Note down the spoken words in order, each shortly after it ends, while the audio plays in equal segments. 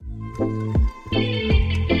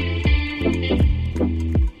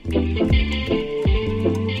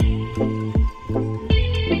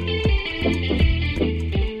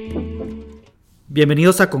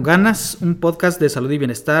Bienvenidos a Con Ganas, un podcast de salud y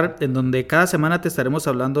bienestar en donde cada semana te estaremos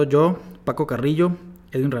hablando yo, Paco Carrillo,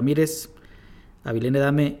 Edwin Ramírez, Avilene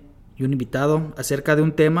Dame y un invitado acerca de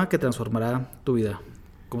un tema que transformará tu vida.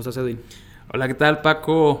 ¿Cómo estás, Edwin? Hola, ¿qué tal,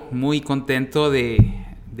 Paco? Muy contento de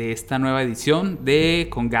esta nueva edición de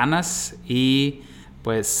Con Ganas y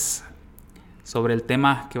pues sobre el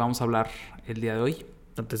tema que vamos a hablar el día de hoy.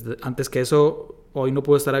 Antes que eso, hoy no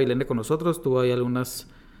pudo estar Avilene con nosotros, tuvo ahí algunas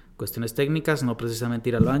cuestiones técnicas, no precisamente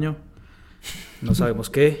ir al baño, no sabemos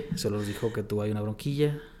qué, se los dijo que tuvo ahí una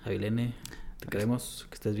bronquilla. Avilene, te queremos,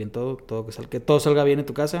 que estés bien que todo salga bien en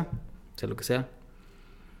tu casa, sea lo que sea.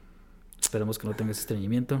 Esperemos que no tengas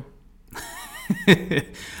estreñimiento.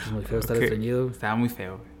 Es muy feo estar estreñido. Estaba muy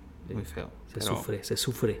feo, muy feo. Se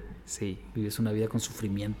sufre. Sí. Vives una vida con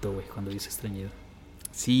sufrimiento, güey, cuando vives estreñido.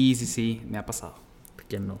 Sí, me ha pasado.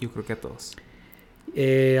 ¿Quién no? Yo creo que a todos.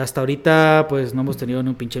 Hasta ahorita pues no hemos tenido ni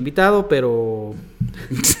un pinche invitado, pero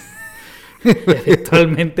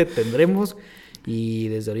eventualmente tendremos. Y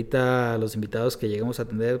desde ahorita los invitados que lleguemos a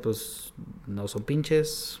atender pues no son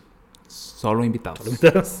pinches, Solo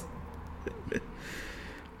invitados.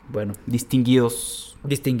 Bueno, distinguidos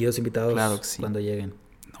invitados, claro que sí. Cuando lleguen.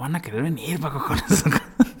 No van a querer venir, Paco, con eso.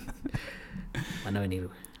 Van a venir,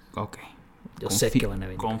 güey. Ok. Yo sé que van a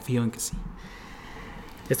venir. Confío en que sí.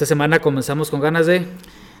 Esta semana comenzamos con ganas de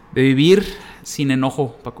vivir sin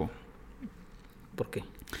enojo, Paco. ¿Por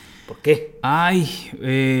qué?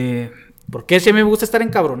 Ay, ¿Por qué si a mí me gusta estar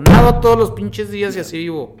encabronado todos los pinches días y así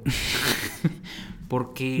vivo?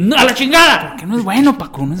 Porque... ¡No, a la chingada! Porque no es bueno,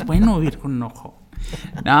 Paco, no es bueno vivir con enojo.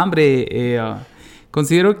 No, hombre,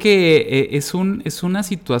 considero que es una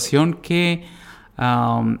situación que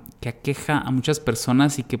aqueja a muchas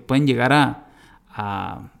personas y que pueden llegar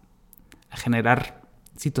a generar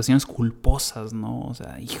situaciones culposas, ¿no? O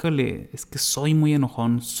sea, híjole, es que soy muy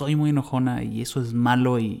enojón, soy muy enojona y eso es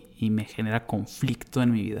malo y me genera conflicto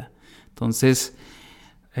en mi vida. Entonces,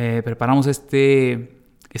 preparamos este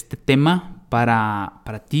tema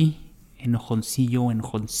para ti, enojoncillo o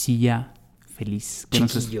enojoncilla feliz.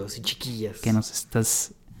 Chiquillos y chiquillas. Que nos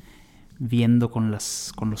estás viendo con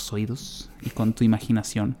los oídos y con tu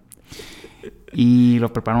imaginación. Y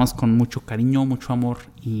lo preparamos con mucho cariño, mucho amor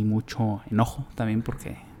y mucho enojo también,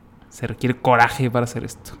 porque se requiere coraje para hacer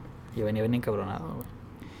esto. Yo venía bien encabronado, güey.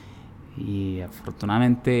 Y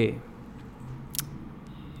afortunadamente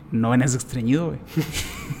no venías estreñido, güey.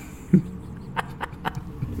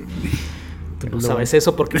 Tú no sabes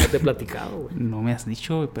eso porque no te he platicado, güey. No me has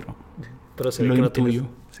dicho, güey, pero se ve que no tienes,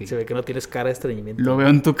 sí. Se ve que no tienes cara de estreñimiento. Lo veo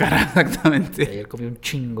en tu cara, exactamente. Ayer comí un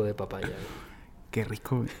chingo de papaya, güey. Qué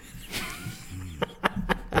rico, güey.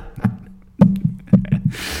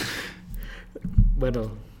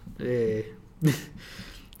 Bueno,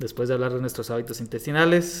 después de hablar de nuestros hábitos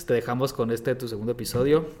intestinales, te dejamos con tu segundo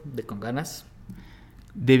episodio de Con Ganas.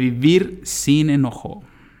 De vivir sin enojo.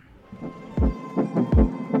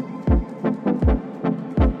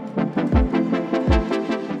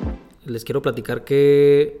 Les quiero platicar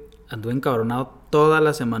que anduve encabronado toda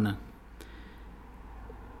la semana.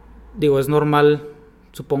 Digo, es normal,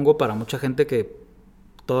 supongo, para mucha gente que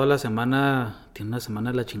toda la semana tiene una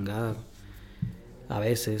semana de la chingada. A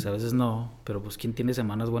veces no, pero pues ¿quién tiene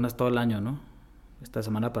semanas buenas todo el año, no? Esta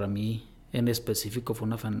semana para mí en específico fue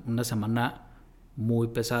una semana muy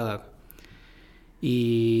pesada.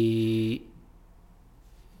 Y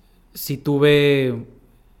sí tuve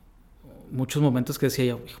muchos momentos que decía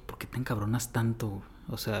yo, ¿por qué te encabronas tanto?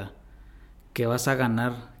 O sea, ¿qué vas a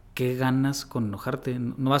ganar? ¿Qué ganas con enojarte?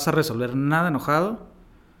 No vas a resolver nada enojado.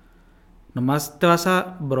 Nomás te vas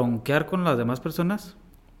a bronquear con las demás personas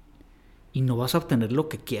y no vas a obtener lo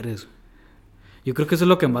que quieres. Yo creo que eso es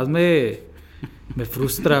lo que más me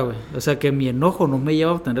frustra, güey. O sea, que mi enojo no me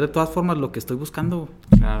lleva a obtener de todas formas lo que estoy buscando.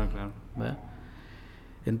 Claro. ¿Verdad?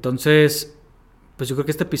 Entonces, pues yo creo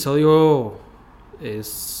que este episodio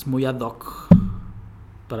es muy ad hoc.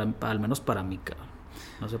 Al menos para mí, cabrón.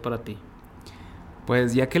 No sé para ti.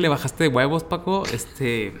 Pues ya que le bajaste de huevos, Paco,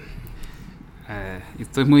 estoy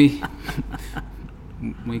muy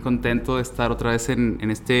contento de estar otra vez en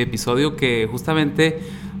este episodio que justamente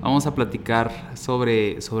vamos a platicar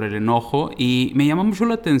sobre el enojo. Y me llama mucho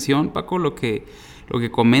la atención, Paco, lo que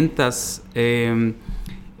comentas. Hay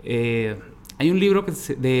un libro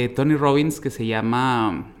de Tony Robbins que se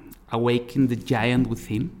llama Awaken the Giant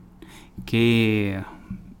Within, que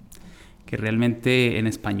realmente en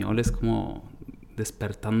español es como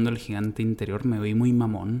Despertando el gigante interior. Me oí muy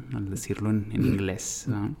mamón al decirlo en inglés,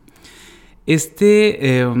 ¿no?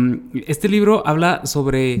 Este libro habla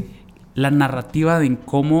sobre la narrativa de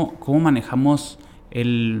cómo manejamos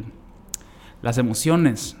las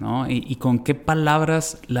emociones, ¿no? Y con qué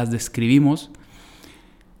palabras las describimos.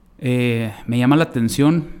 Me llama la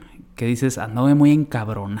atención que dices, andaba muy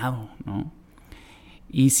encabronado, ¿no?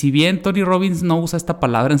 Y si bien Tony Robbins no usa esta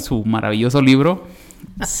palabra en su maravilloso libro,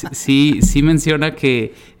 sí menciona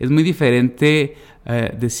que es muy diferente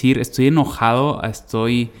decir estoy enojado a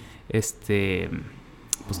estoy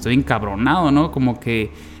encabronado, ¿no? Como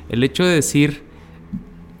que el hecho de decir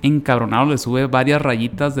encabronado le sube varias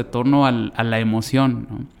rayitas de tono a la emoción,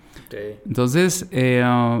 ¿no? Okay. Entonces,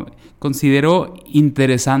 considero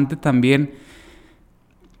interesante también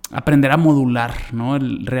aprender a modular, ¿no?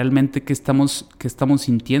 Realmente qué estamos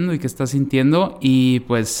sintiendo y qué estás sintiendo. Y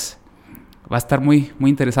pues va a estar muy, muy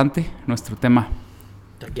interesante nuestro tema.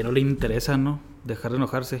 A quien no le interesa, ¿no? Dejar de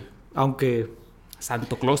enojarse. Aunque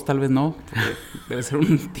Santo Claus tal vez no. Debe ser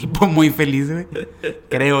un tipo muy feliz, güey.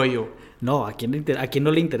 Creo yo. No, a quien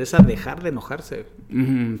no le interesa dejar de enojarse.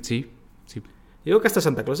 Sí. Yo digo que hasta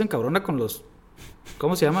Santa Claus se encabrona con los...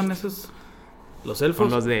 ¿Cómo se llaman esos? Los elfos.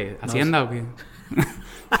 ¿Con los de Hacienda o qué?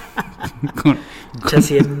 Mucha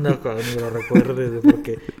Hacienda, cuando me lo recuerdes,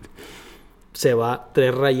 porque se va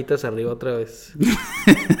 3 rayitas arriba otra vez.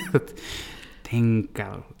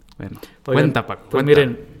 Cabrón. Bueno, oigan, cuenta, Paco. Pues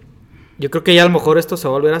miren, yo creo que ya a lo mejor esto se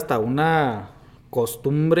va a volver hasta una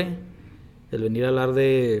costumbre, el venir a hablar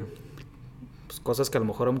de cosas que a lo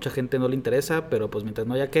mejor a mucha gente no le interesa, pero pues mientras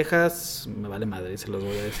no haya quejas, me vale madre, se los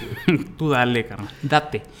voy a decir. Tú dale, carnal,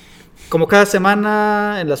 date. Como cada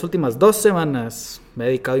semana, en las últimas 2 semanas, me he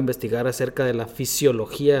dedicado a investigar acerca de la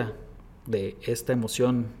fisiología de esta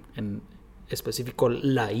emoción, en específico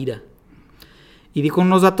la ira. Y di con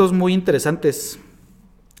unos datos muy interesantes,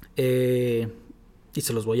 y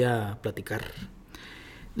se los voy a platicar.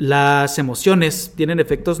 Las emociones tienen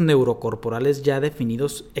efectos neurocorporales ya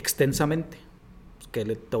definidos extensamente, que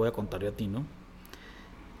te voy a contar yo a ti, ¿no?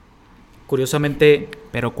 Curiosamente...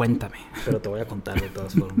 Pero cuéntame. Pero te voy a contar de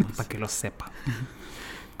todas formas. Para que lo sepa.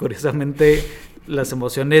 Curiosamente, las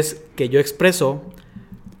emociones que yo expreso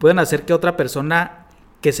pueden hacer que otra persona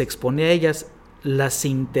que se expone a ellas las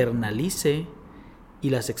internalice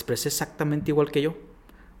y las exprese exactamente igual que yo,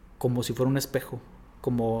 como si fuera un espejo,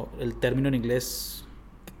 como el término en inglés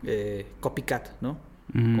copycat, ¿no?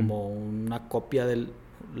 Como una copia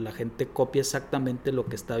la gente copia exactamente lo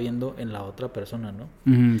que está viendo en la otra persona, ¿no?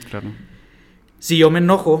 Claro. Si yo me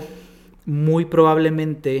enojo, muy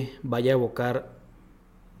probablemente vaya a evocar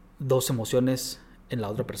 2 emociones en la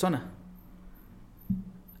otra persona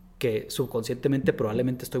que subconscientemente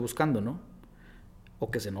probablemente estoy buscando, ¿no? O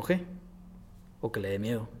que se enoje o que le dé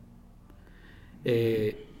miedo.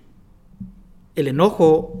 El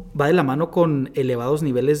enojo va de la mano con elevados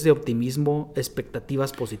niveles de optimismo,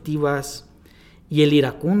 expectativas positivas. Y el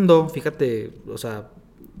iracundo, fíjate, o sea,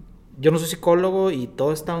 yo no soy psicólogo y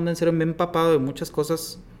toda esta onda en serio me he empapado de muchas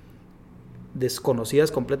cosas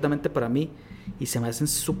desconocidas completamente para mí y se me hacen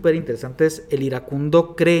súper interesantes. El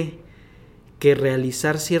iracundo cree que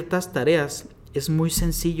realizar ciertas tareas es muy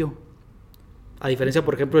sencillo. A diferencia,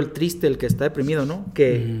 por ejemplo, el triste, el que está deprimido, ¿no?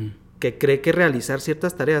 Que cree que realizar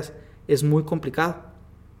ciertas tareas es muy complicado.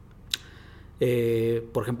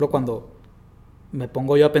 Por ejemplo, cuando me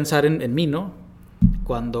pongo yo a pensar en mí, ¿no?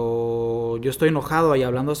 Cuando yo estoy enojado y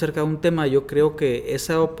hablando acerca de un tema, yo creo que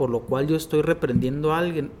eso por lo cual yo estoy reprendiendo a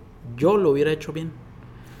alguien, yo lo hubiera hecho bien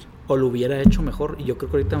o lo hubiera hecho mejor. Y yo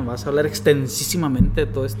creo que ahorita me vas a hablar extensivamente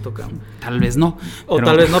de todo esto, cabrón. Tal vez no. O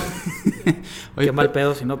tal vez no. Oye, qué mal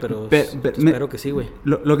pedo si no, pero espero que sí, güey.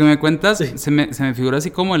 Lo que me cuentas se me figura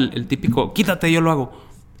así como el típico, quítate, yo lo hago.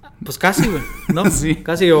 Pues casi, güey, ¿no? Sí.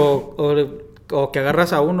 Casi, o que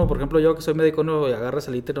agarras a uno, por ejemplo, yo que soy médico, no, y agarras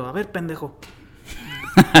al interno, a ver, pendejo.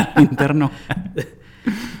 Interno.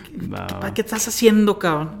 ¿Qué estás haciendo,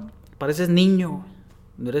 cabrón? Pareces niño.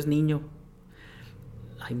 No eres niño.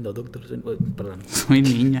 Ay, no, doctor. Perdón. Soy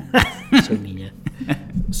niña. Soy niña.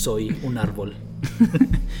 Soy un árbol.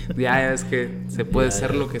 Ya es que se puede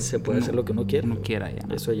ser lo que se puede hacer lo que uno quiera. No quiera ya.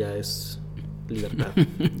 Eso ya es libertad.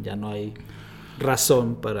 Ya no hay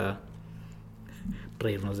razón para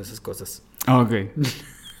reírnos de esas cosas. Ok.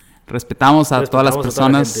 Respetamos a todas las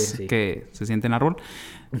personas gente, sí, que se sienten árbol.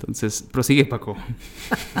 Entonces, prosigue, Paco.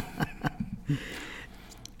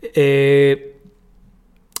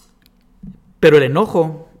 Pero el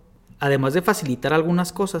enojo, además de facilitar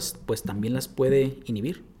algunas cosas, pues también las puede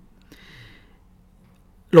inhibir.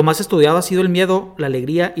 Lo más estudiado ha sido el miedo, la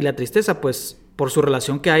alegría y la tristeza, pues por su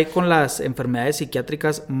relación que hay con las enfermedades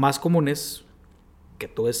psiquiátricas más comunes, que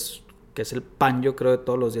tú ves que es el pan, yo creo, de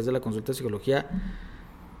todos los días de la consulta de psicología,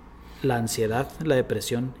 la ansiedad, la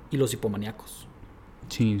depresión y los hipomaníacos.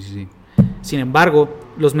 Sí, sí, sí. Sin embargo,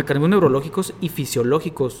 los mecanismos neurológicos y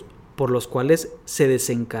fisiológicos por los cuales se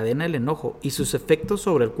desencadena el enojo y sus efectos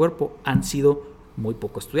sobre el cuerpo han sido muy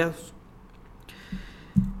poco estudiados.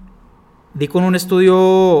 Di con un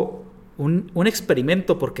estudio, un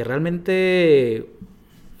experimento, porque realmente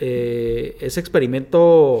ese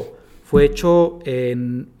experimento fue hecho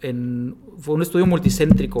fue un estudio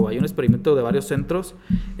multicéntrico. Hay un experimento de varios centros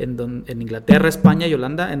en Inglaterra, España y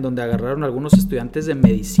Holanda, en donde agarraron a algunos estudiantes de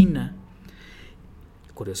medicina,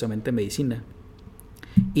 curiosamente medicina,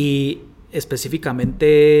 y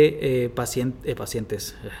específicamente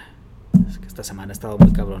pacientes. Es que esta semana he estado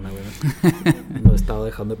muy cabrona, güey. No he estado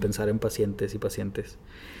dejando de pensar en pacientes y pacientes.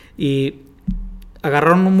 Y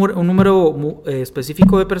agarraron un número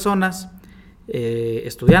específico de personas,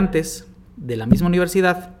 estudiantes de la misma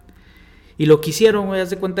universidad, y lo que hicieron, güey, haz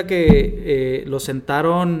de cuenta que los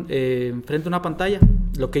sentaron frente a una pantalla.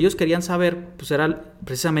 Lo que ellos querían saber, pues, eran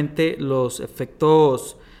precisamente los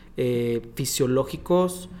efectos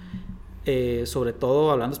fisiológicos, sobre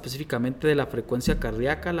todo hablando específicamente de la frecuencia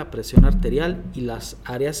cardíaca, la presión arterial y las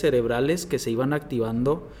áreas cerebrales que se iban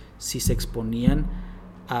activando si se exponían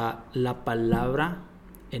a la palabra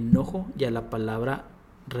enojo y a la palabra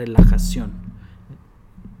relajación.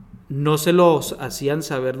 No se los hacían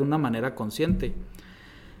saber de una manera consciente.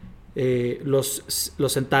 Los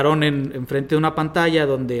sentaron enfrente de una pantalla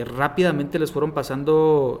donde rápidamente les fueron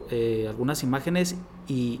pasando algunas imágenes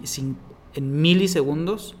y en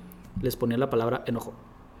milisegundos les ponían la palabra enojo.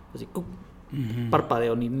 Así,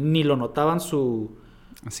 parpadeo, ni lo notaban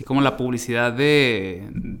Así como la publicidad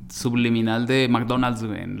subliminal de McDonald's,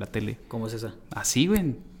 güey, en la tele. ¿Cómo es esa? Así,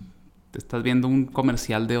 güey. Te estás viendo un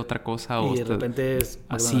comercial de otra cosa y de repente es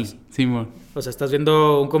McDonald's. Así, sí, bueno. O sea, estás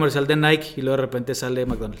viendo un comercial de Nike y luego de repente sale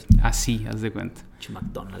McDonald's. Así, haz de cuenta.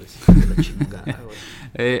 McDonald's, la chingada, güey.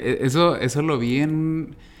 Eso lo vi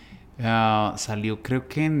salió creo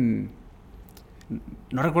que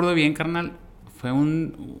no recuerdo bien, carnal. Fue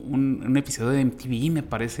un episodio de MTV, me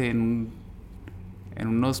parece, en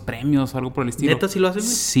unos premios o algo por el estilo. ¿Neta sí lo hacen,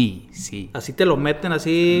 güey? Sí, sí. Así te lo meten,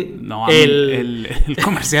 así... No, el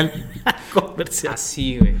comercial. Comercial.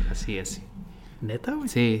 Así, güey, así. ¿Neta, güey?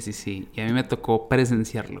 Sí. Y a mí me tocó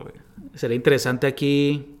presenciarlo, güey. Sería interesante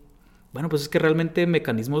aquí... Bueno, pues es que realmente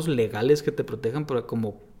mecanismos legales que te protejan, pero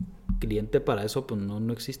como cliente para eso, pues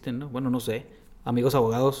no existen, ¿no? Bueno, no sé. Amigos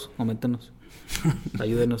abogados, coméntenos.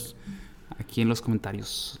 Ayúdenos. Aquí en los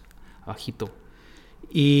comentarios, abajito.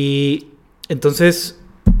 Y entonces,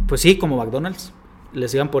 pues sí, como McDonald's,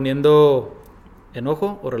 les iban poniendo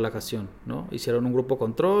enojo o relajación, ¿no? Hicieron un grupo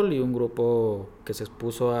control y un grupo que se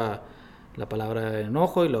expuso a la palabra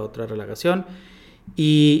enojo y la otra relajación.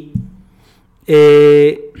 Y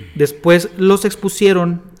después los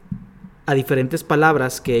expusieron a diferentes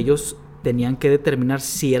palabras que ellos tenían que determinar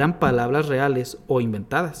si eran palabras reales o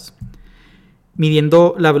inventadas,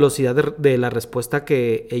 midiendo la velocidad de la respuesta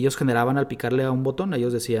que ellos generaban al picarle a un botón.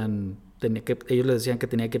 Ellos les decían que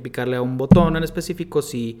tenía que picarle a un botón en específico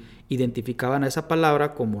si identificaban a esa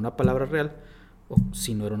palabra como una palabra real o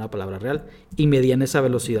si no era una palabra real, y medían esa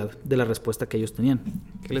velocidad de la respuesta que ellos tenían.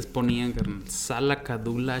 ¿Qué les ponían, carnal? Sala,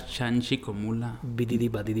 cadula, chanchi, comula. Bididi,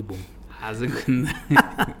 badidi, boom.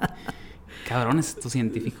 Cabrones estos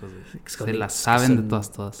científicos, güey. Se las saben de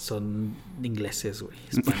todas. Son ingleses, güey.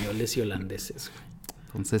 Españoles y holandeses, güey.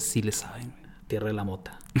 Entonces sí le saben. Tierra de la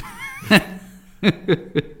mota.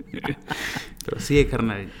 Pero sigue,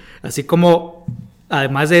 carnal. Así como,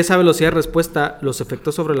 además de esa velocidad de respuesta, los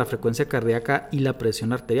efectos sobre la frecuencia cardíaca y la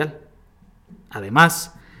presión arterial.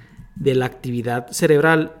 Además de la actividad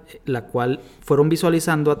cerebral, la cual fueron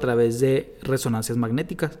visualizando a través de resonancias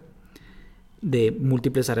magnéticas de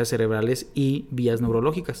múltiples áreas cerebrales y vías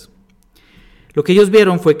neurológicas. Lo que ellos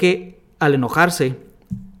vieron fue que al enojarse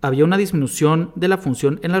había una disminución de la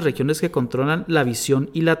función en las regiones que controlan la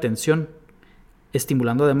visión y la atención,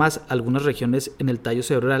 estimulando además algunas regiones en el tallo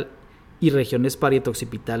cerebral y regiones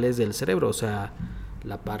parietoccipitales del cerebro, o sea,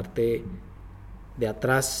 la parte de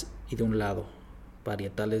atrás y de un lado,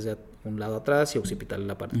 parietales de un lado atrás y occipitales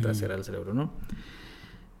la parte trasera del cerebro, ¿no?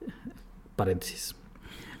 Paréntesis.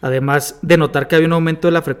 Además de notar que había un aumento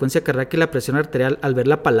de la frecuencia cardíaca y la presión arterial al ver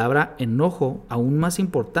la palabra enojo, aún más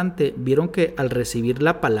importante, vieron que al recibir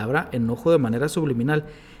la palabra enojo de manera subliminal,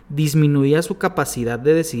 disminuía su capacidad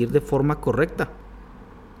de decidir de forma correcta.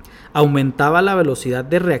 Aumentaba la velocidad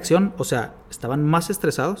de reacción, o sea, estaban más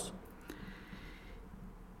estresados.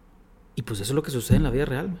 Y pues eso es lo que sucede en la vida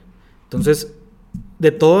real. Entonces, de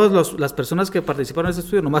todas las personas que participaron en este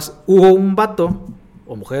estudio, nomás hubo un vato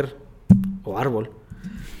o mujer, o árbol.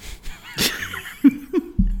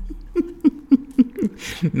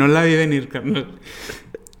 No la vi venir, carnal.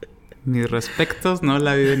 Mis respetos, no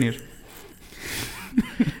la vi venir.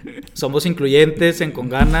 Somos incluyentes en Con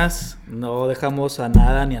Ganas. No dejamos a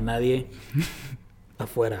nada ni a nadie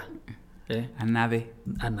afuera. A nadie.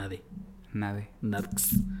 A nadie. Nadie.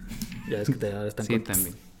 Nadx. Ya ves que te están Sí, con...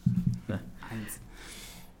 también.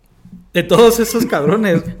 De todos esos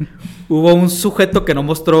cabrones, hubo un sujeto que no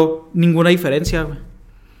mostró ninguna diferencia, güey.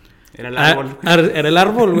 Era el árbol. Era el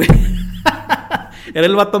árbol, güey. Era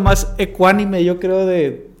el vato más ecuánime, yo creo,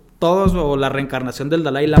 de todos, o la reencarnación del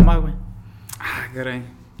Dalai Lama, güey. Ah, caray.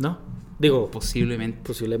 ¿No? Digo,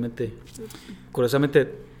 Posiblemente.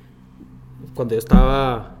 Curiosamente, cuando yo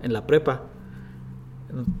estaba en la prepa,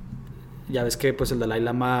 ya ves que pues el Dalai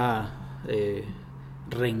Lama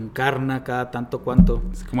reencarna cada tanto cuanto.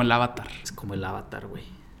 Es como el avatar. Es como el avatar, güey.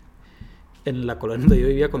 En la colonia donde yo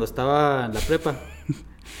vivía cuando estaba en la prepa,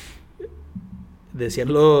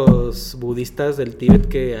 decían los budistas del Tíbet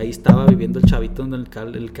que ahí estaba viviendo el chavito en el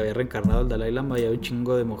que había reencarnado el Dalai Lama, y había un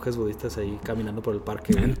chingo de monjes budistas ahí caminando por el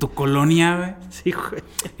parque, güey. En tu colonia, güey. Sí, güey.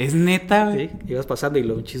 Es neta, güey. Sí, ibas pasando y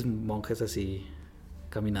luego muchos monjes así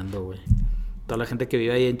caminando, güey. Toda la gente que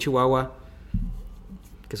vive ahí en Chihuahua,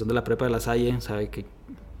 que son de la prepa de La Salle, sabe a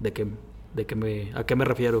qué me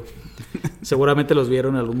refiero. Seguramente los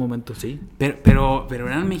vieron en algún momento, sí. Pero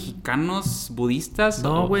eran mexicanos budistas.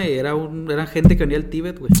 No, güey, eran gente que venía del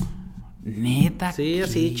Tíbet, güey. Neta. Sí,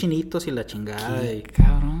 así chinitos y la chingada.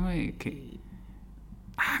 Cabrón, güey.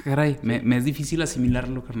 Ah, caray. Sí. Me es difícil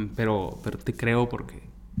asimilarlo, carnal. Pero te creo porque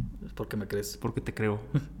me crees. Porque te creo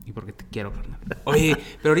y porque te quiero, carnal. Oye,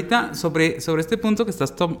 pero ahorita sobre este punto que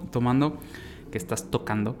estás tocando,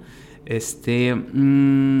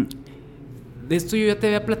 de esto yo ya te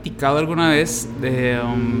había platicado alguna vez.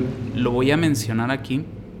 Lo voy a mencionar aquí.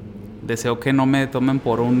 Deseo que no me tomen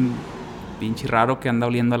por un pinche raro que anda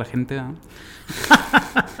oliendo a la gente, ¿no?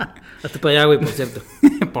 Hazte para allá, güey, por cierto.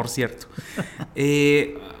 Por cierto.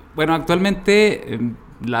 Bueno, actualmente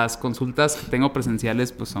las consultas que tengo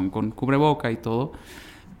presenciales pues son con cubreboca y todo.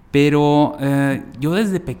 Pero yo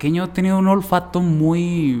desde pequeño he tenido un olfato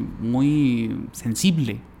muy, muy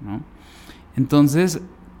sensible, ¿no? Entonces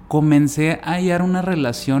comencé a hallar una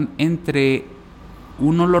relación entre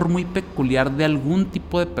un olor muy peculiar de algún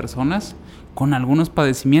tipo de personas con algunos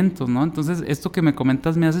padecimientos, ¿no? Entonces, esto que me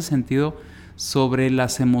comentas me hace sentido sobre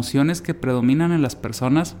las emociones que predominan en las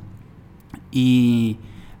personas y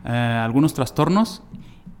algunos trastornos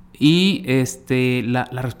y la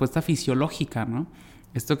respuesta fisiológica, ¿no?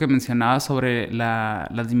 Esto que mencionaba sobre la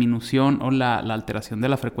disminución o la alteración de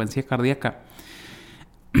la frecuencia cardíaca.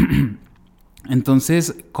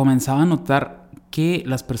 Entonces comenzaba a notar que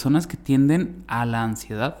las personas que tienden a la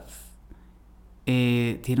ansiedad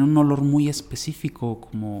tienen un olor muy específico,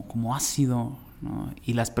 como ácido, ¿no?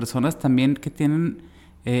 Y las personas también que tienden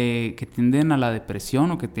a la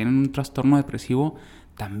depresión o que tienen un trastorno depresivo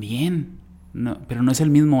también, ¿no? Pero no es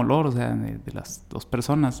el mismo olor, o sea, de las dos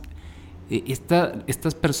personas.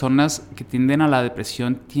 Estas personas que tienden a la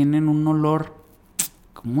depresión tienen un olor,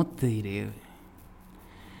 ¿cómo te diré?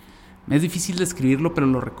 Me es difícil describirlo, pero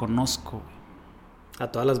lo reconozco. A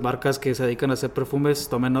todas las marcas que se dedican a hacer perfumes,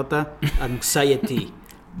 tomen nota. Anxiety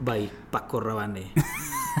by Paco Rabanne.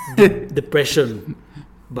 Depression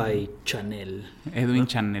by Chanel. Edwin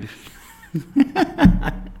Chanel.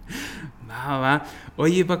 Va.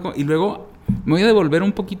 Oye, Paco, y luego me voy a devolver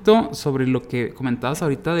un poquito sobre lo que comentabas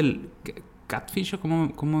ahorita del catfish, o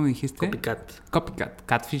 ¿cómo dijiste? Copycat.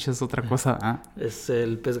 Catfish es otra cosa, ¿ah? Es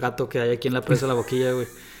el pez gato que hay aquí en la presa de la Boquilla, güey.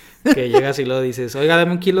 Que llegas y luego dices, oiga,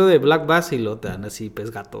 dame 1 kilo de Black Bass, y lo te dan así,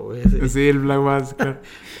 pez gato, güey. Sí, el Black Bass, claro.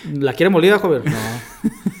 ¿La quiere molida, joven?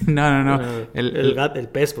 No. El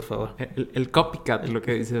pez, por favor. El copycat, lo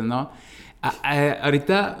que dices, ¿no?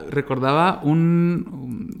 Ahorita recordaba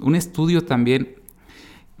un estudio también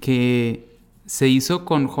que se hizo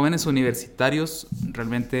con jóvenes universitarios.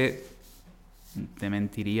 Realmente te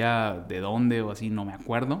mentiría de dónde o así, no me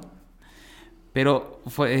acuerdo. Pero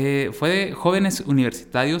fue de jóvenes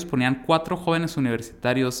universitarios. Ponían 4 jóvenes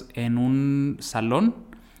universitarios en un salón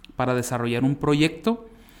para desarrollar un proyecto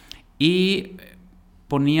y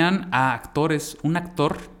ponían a actores, un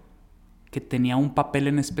actor que tenía un papel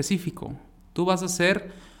en específico. Tú vas a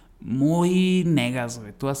ser muy negas,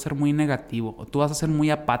 güey. Tú vas a ser muy negativo, o tú vas a ser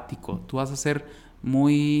muy apático, tú vas a ser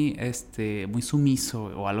muy sumiso,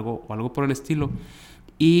 o algo por el estilo.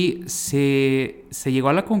 Y se llegó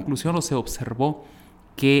a la conclusión, o se observó,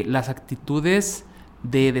 que las actitudes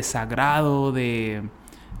de desagrado, de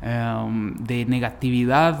de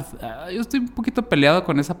negatividad. Yo estoy un poquito peleado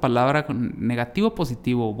con esa palabra, con negativo,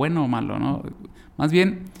 positivo, bueno o malo, ¿no? Más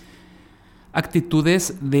bien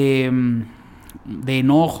actitudes de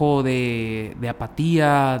enojo, de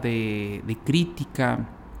apatía, de crítica,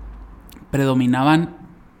 predominaban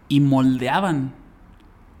y moldeaban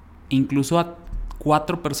incluso a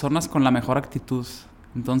 4 personas con la mejor actitud.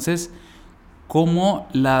 Entonces, ¿cómo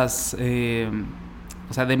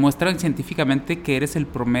demuestran científicamente que eres el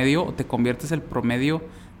promedio o te conviertes el promedio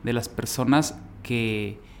de las personas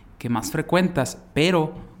que más frecuentas?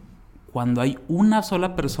 Pero cuando hay una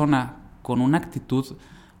sola persona con una actitud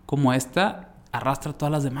como esta, arrastra a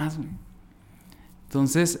todas las demás.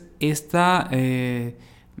 Entonces, estas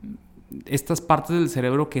partes del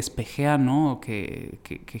cerebro que espejean, ¿no? Que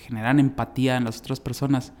generan empatía en las otras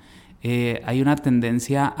personas, hay una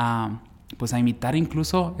tendencia a imitar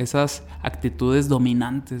incluso esas actitudes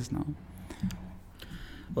dominantes, ¿no?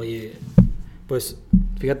 Oye, pues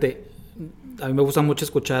fíjate, a mí me gusta mucho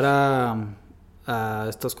escuchar a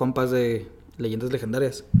estos compas de Leyendas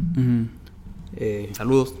Legendarias. Uh-huh.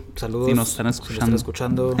 Saludos. Si nos están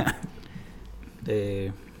escuchando.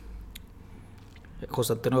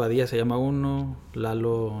 José Antonio Badía se llama uno,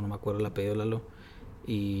 Lalo, no me acuerdo el apellido, Lalo,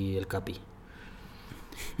 y el Capi.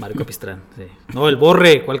 Mario Capistrán, sí. No, el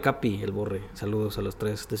Borre, ¿cuál Capi? El Borre. Saludos a los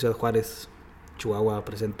 3 de Ciudad Juárez, Chihuahua,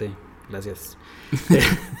 presente. Gracias.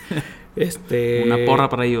 Una porra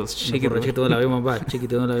para ellos. Chiquito de la bomba,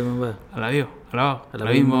 chiquito de la bomba. A la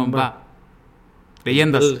bomba.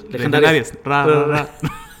 Leyendas legendarias.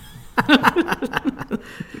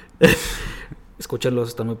 Escúchenlos,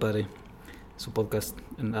 está muy padre. Su podcast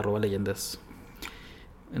en @leyendas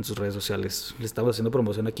en sus redes sociales. Le estamos haciendo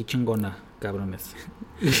promoción aquí chingona, cabrones.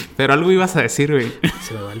 Pero algo ibas a decir, güey.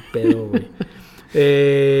 Se me va el pedo, güey.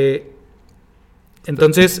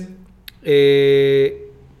 Entonces,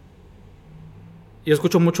 yo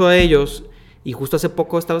escucho mucho a ellos y justo hace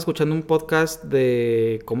poco estaba escuchando un podcast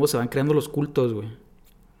de cómo se van creando los cultos, güey.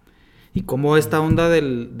 Y cómo esta onda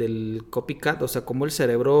del copycat, o sea, cómo el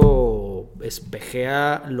cerebro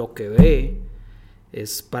espejea lo que ve,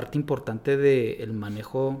 es parte importante del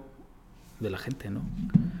manejo de la gente, ¿no?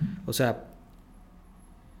 O sea,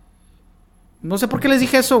 no sé por qué les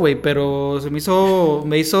dije eso, güey, pero me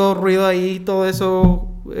hizo ruido ahí todo eso.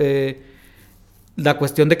 La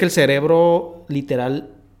cuestión de que el cerebro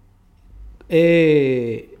literal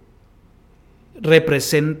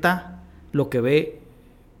representa lo que ve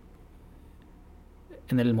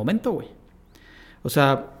en el momento, güey. O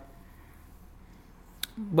sea,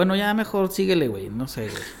 bueno, ya mejor síguele, güey, no sé,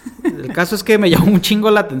 güey. El caso es que me llamó un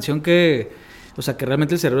chingo la atención que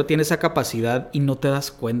realmente el cerebro tiene esa capacidad y no te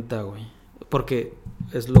das cuenta, güey. Porque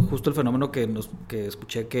es justo el fenómeno que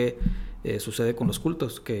escuché que sucede con los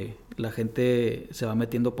cultos, que la gente se va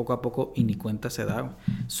metiendo poco a poco y ni cuenta se da, güey.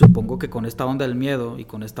 Supongo que con esta onda del miedo y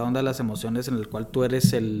con esta onda de las emociones en el cual tú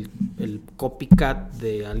eres el copycat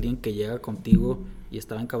de alguien que llega contigo y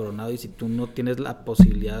estaba encabronado, y si tú no tienes la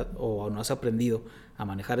posibilidad o no has aprendido a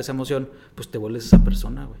manejar esa emoción, pues te vuelves esa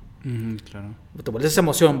persona, güey. Claro. Te vuelves esa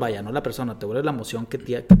emoción, vaya, no la persona, te vuelves la emoción que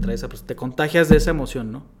trae esa persona. Te contagias de esa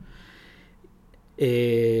emoción, ¿no?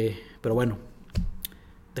 Pero bueno,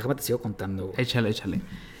 déjame te sigo contando, güey. Échale.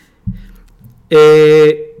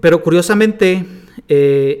 Pero curiosamente,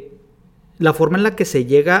 la forma en la que se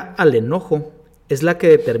llega al enojo es la que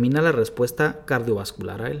determina la respuesta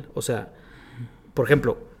cardiovascular a él. O sea, por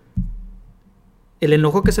ejemplo, el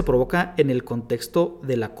enojo que se provoca en el contexto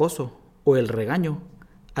del acoso o el regaño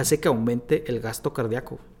hace que aumente el gasto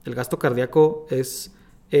cardíaco. El gasto cardíaco es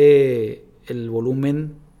el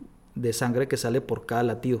volumen de sangre que sale por cada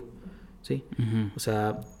latido, ¿sí? Uh-huh. O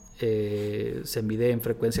sea, se mide en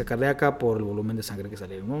frecuencia cardíaca por el volumen de sangre que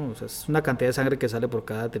sale, ¿no? O sea, es una cantidad de sangre que sale por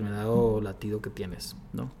cada determinado latido que tienes,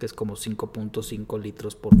 ¿no? Que es como 5.5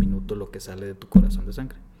 litros por minuto lo que sale de tu corazón de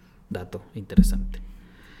sangre. Dato interesante.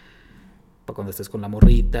 Para cuando estés con la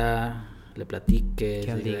morrita, le platiques,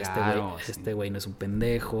 este güey no es un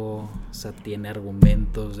pendejo, o sea, tiene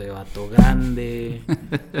argumentos de vato grande,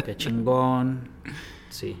 qué chingón,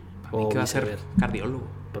 sí. Para mí que va a ser cardiólogo.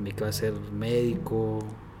 Para mí que va a ser médico,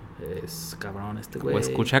 es cabrón este güey. O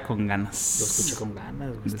escucha con ganas. Lo escucha con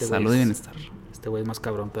ganas. De salud y bienestar. Este güey es más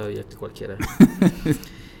cabrón todavía que cualquiera.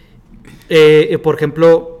 Por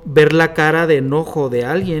ejemplo, ver la cara de enojo de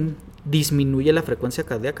alguien disminuye la frecuencia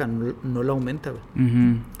cardíaca, no la aumenta, güey.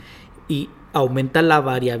 Uh-huh. Y aumenta la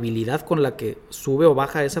variabilidad con la que sube o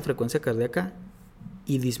baja esa frecuencia cardíaca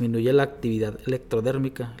y disminuye la actividad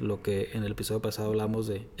electrodérmica, lo que en el episodio pasado hablamos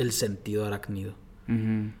de el sentido arácnido.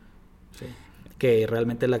 Uh-huh. Sí. Que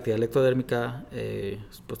realmente la actividad electrodérmica,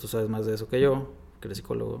 pues tú sabes más de eso que yo, que eres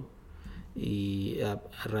psicólogo, y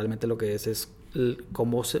realmente lo que es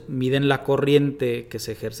cómo se miden la corriente que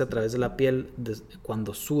se ejerce a través de la piel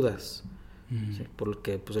cuando sudas. ¿Sí?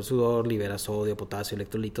 Porque pues, el sudor libera sodio, potasio,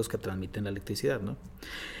 electrolitos que transmiten la electricidad, ¿no?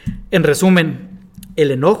 En resumen,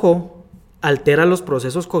 el enojo altera los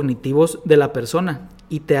procesos cognitivos de la persona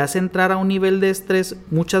y te hace entrar a un nivel de estrés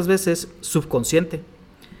muchas veces subconsciente.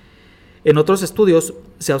 En otros estudios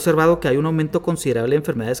se ha observado que hay un aumento considerable de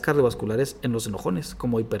enfermedades cardiovasculares en los enojones,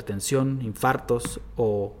 como hipertensión, infartos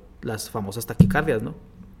o las famosas taquicardias, ¿no?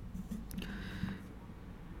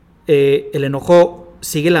 El enojo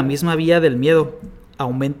sigue la misma vía del miedo,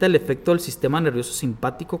 aumenta el efecto del sistema nervioso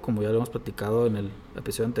simpático, como ya lo hemos platicado en el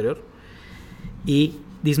episodio anterior, y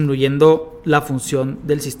disminuyendo la función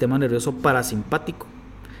del sistema nervioso parasimpático,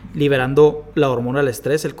 liberando la hormona del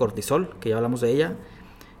estrés, el cortisol, que ya hablamos de ella,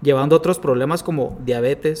 llevando a otros problemas como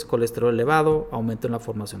diabetes, colesterol elevado, aumento en la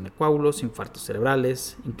formación de coágulos, infartos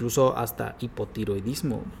cerebrales, incluso hasta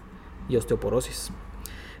hipotiroidismo y osteoporosis.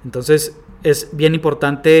 Entonces es bien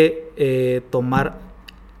importante tomar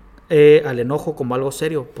al enojo como algo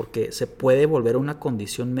serio, porque se puede volver una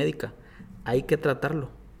condición médica. Hay que tratarlo,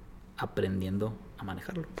 aprendiendo a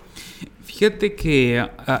manejarlo. Fíjate que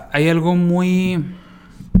hay algo muy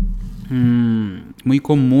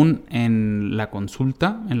común en la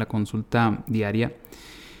consulta diaria.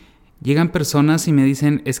 Llegan personas y me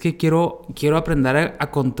dicen, es que quiero aprender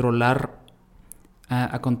a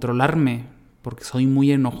controlarme, porque soy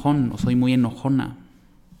muy enojón o soy muy enojona,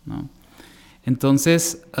 ¿no?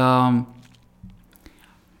 Entonces,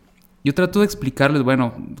 yo trato de explicarles,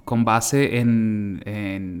 bueno, con base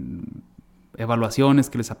en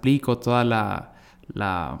evaluaciones que les aplico, toda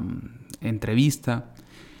la entrevista.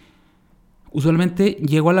 Usualmente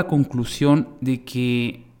llego a la conclusión de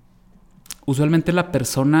que usualmente la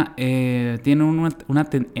persona tiene una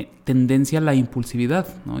tendencia a la impulsividad,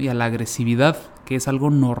 ¿no? Y a la agresividad, que es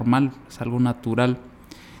algo normal, es algo natural.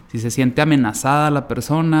 Si se siente amenazada la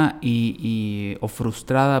persona o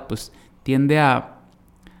frustrada, pues tiende a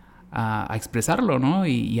expresarlo, ¿no?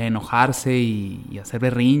 Y a enojarse y a hacer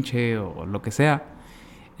berrinche o lo que sea.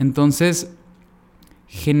 Entonces,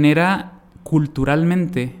 genera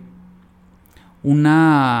culturalmente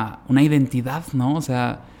una identidad, ¿no? O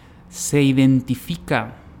sea, se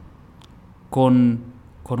identifica con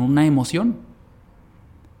una emoción.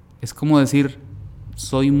 Es como decir,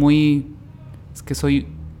 soy muy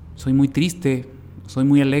triste, soy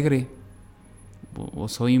muy alegre, o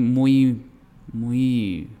soy muy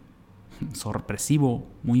sorpresivo,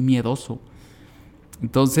 muy miedoso.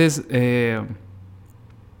 Entonces,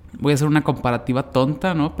 voy a hacer una comparativa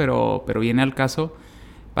tonta, ¿no? Pero viene al caso.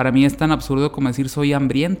 Para mí es tan absurdo como decir soy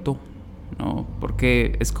hambriento, ¿no?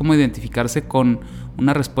 Porque es como identificarse con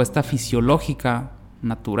una respuesta fisiológica,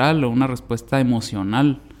 natural, o una respuesta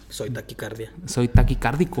emocional. Soy taquicardia. Soy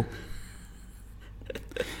taquicárdico.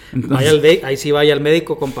 Entonces, ahí sí vaya al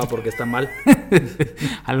médico, compa, porque está mal.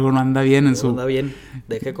 Algo no anda bien en su... No anda bien.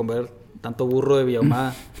 Deje de comer tanto burro de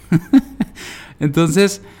biomada.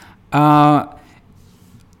 Entonces,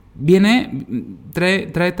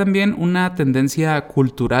 trae también una tendencia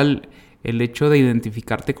cultural el hecho de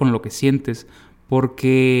identificarte con lo que sientes,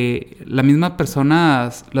 porque las mismas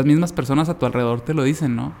personas a tu alrededor te lo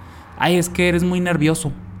dicen, ¿no? Ay, es que eres muy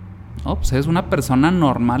nervioso. No, pues eres una persona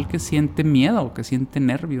normal que siente miedo, que siente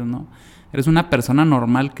nervios, ¿no? Eres una persona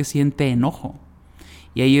normal que siente enojo.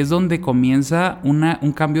 Y ahí es donde comienza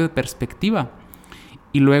un cambio de perspectiva.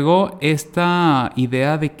 Y luego esta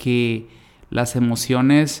idea de que las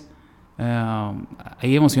emociones,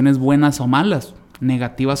 hay emociones buenas o malas,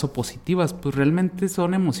 negativas o positivas, pues realmente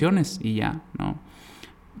son emociones y ya, ¿no?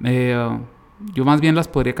 Yo más bien las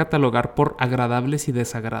podría catalogar por agradables y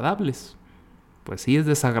desagradables. Pues sí, es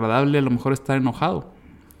desagradable a lo mejor estar enojado,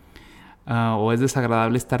 o es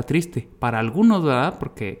desagradable estar triste. Para algunos, ¿verdad?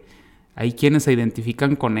 Porque hay quienes se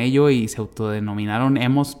identifican con ello y se autodenominaron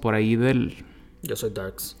emos por ahí del... Yo soy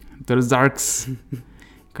darks. Tú eres darks.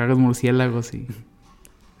 Cargas murciélagos y...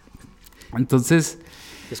 Entonces...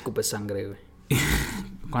 Escupe sangre, güey.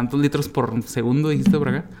 ¿Cuántos litros por segundo dijiste por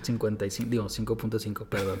acá? 5.5,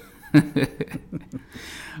 perdón.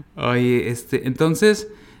 Oye, entonces...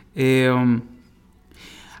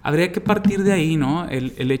 habría que partir de ahí, ¿no?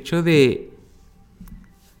 El hecho de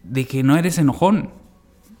que no eres enojón.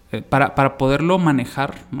 Para poderlo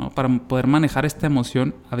manejar, ¿no? Para poder manejar esta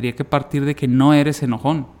emoción, habría que partir de que no eres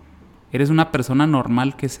enojón. Eres una persona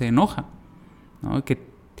normal que se enoja, ¿no?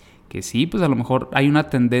 Que sí, pues a lo mejor hay una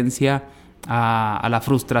tendencia a la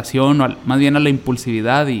frustración, o más bien a la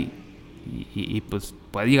impulsividad, y pues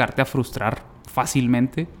puede llegarte a frustrar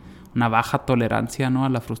fácilmente. Una baja tolerancia, ¿no? A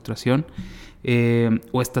la frustración.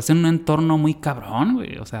 o estás en un entorno muy cabrón,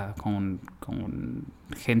 güey, o sea, con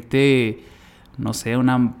gente, no sé,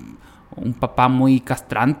 un papá muy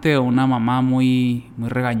castrante o una mamá muy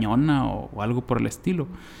regañona o algo por el estilo.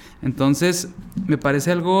 Entonces, me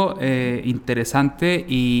parece algo interesante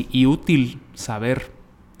y útil saber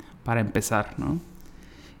para empezar, ¿no?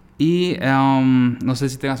 Y no sé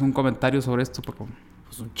si tengas un comentario sobre esto, Paco.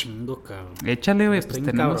 Pues un chingo, cabrón. Échale, güey. Estoy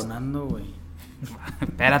Pues tenemos... encabronando, güey.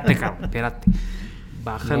 Espérate, cabrón, espérate.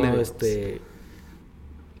 Bájale. No,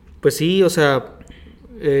 Pues sí, o sea...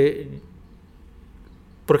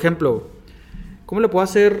 por ejemplo, ¿cómo le puedo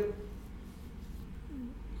hacer?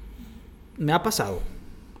 Me ha pasado.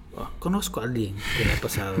 Conozco a alguien que le ha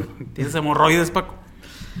pasado. ¿Tienes hemorroides, Paco?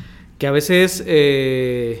 Que a veces...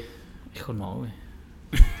 Hijo, no, güey.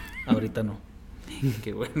 Ahorita no.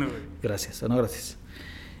 Qué bueno, güey. Gracias, no, gracias.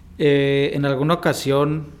 En alguna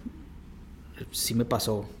ocasión sí me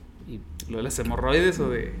pasó. Y ¿Lo de las hemorroides o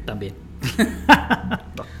de...? también.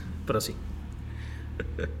 No, pero sí.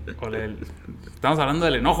 Estamos hablando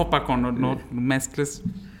del enojo, Paco. No mezcles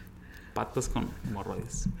patas con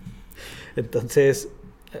hemorroides. Entonces,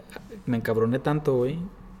 me encabroné tanto, güey,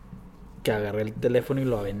 que agarré el teléfono y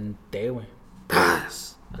lo aventé, güey.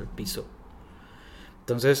 ¡Paz! Al piso.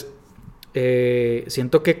 Entonces,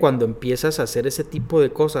 siento que cuando empiezas a hacer ese tipo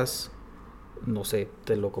de cosas, no sé,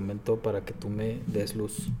 te lo comento para que tú me des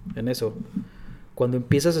luz en eso. Cuando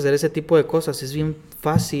empiezas a hacer ese tipo de cosas, es bien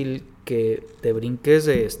fácil que te brinques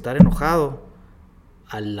de estar enojado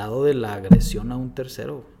al lado de la agresión a un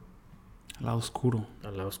tercero. Al lado oscuro.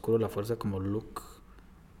 Al lado oscuro de la fuerza, como Luke.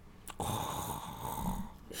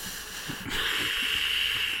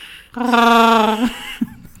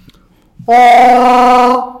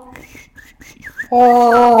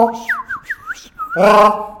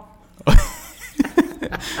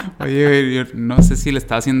 Oye, yo no sé si le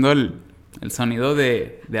estaba haciendo el sonido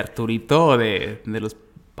de Arturito o de los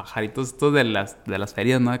pajaritos estos de las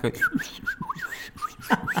ferias, ¿no?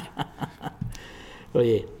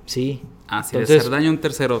 Oye, sí. Ah, si entonces, le hacer daño a un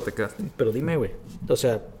tercero te quedaste. Pero dime, güey. O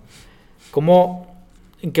sea,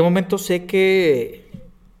 ¿en qué momento sé que...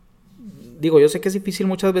 Digo, yo sé que es difícil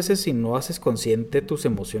muchas veces si no haces consciente tus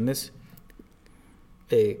emociones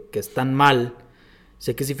que están mal.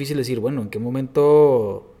 Sé que es difícil decir, bueno, ¿en qué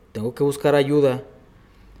momento tengo que buscar ayuda?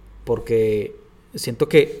 Porque siento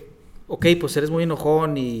que, ok, pues eres muy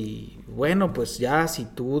enojón y bueno, pues ya, si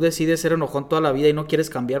tú decides ser enojón toda la vida y no quieres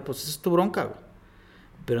cambiar, pues eso es tu bronca, güey.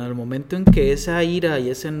 Pero en el momento en que esa ira y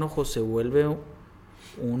ese enojo se vuelve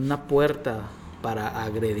una puerta para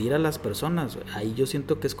agredir a las personas, ahí yo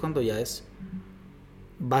siento que es cuando ya es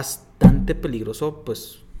bastante peligroso,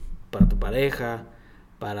 pues, para tu pareja,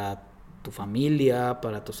 para tu familia,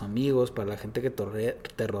 para tus amigos, para la gente que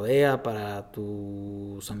te rodea, para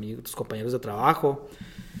tus amigos, tus compañeros de trabajo.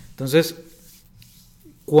 Entonces,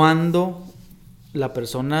 ¿cuándo la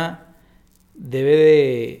persona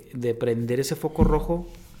debe de prender ese foco rojo?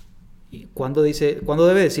 ¿Y cuándo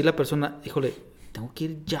debe decir la persona, híjole, tengo que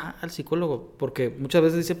ir ya al psicólogo? Porque muchas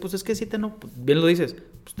veces dice, pues es que sí bien lo dices,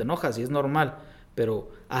 pues te enojas y es normal,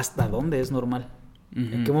 pero ¿hasta dónde es normal? Uh-huh.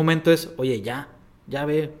 ¿En qué momento es, oye, ya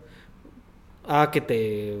ve, que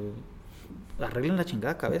te arreglen la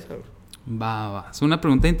chingada cabeza? Va. Es una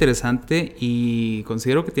pregunta interesante y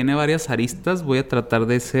considero que tiene varias aristas. Voy a tratar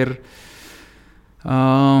de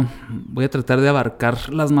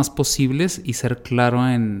abarcar las más posibles y ser claro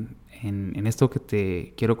en esto que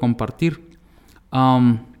te quiero compartir.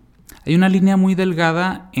 Hay una línea muy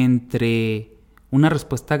delgada entre una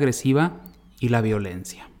respuesta agresiva y la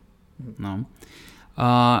violencia, ¿no?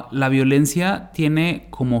 La violencia tiene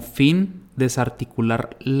como fin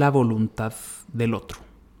desarticular la voluntad del otro,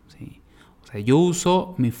 ¿sí? O sea, yo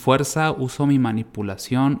uso mi fuerza, uso mi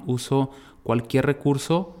manipulación, uso cualquier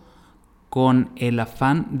recurso con el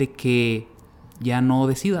afán de que ya no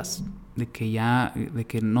decidas, de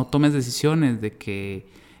que no tomes decisiones, de que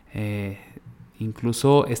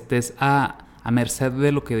incluso estés a merced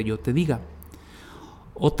de lo que yo te diga.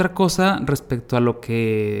 Otra cosa respecto a lo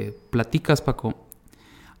que platicas, Paco,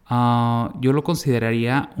 yo lo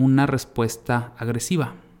consideraría una respuesta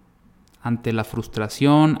agresiva ante la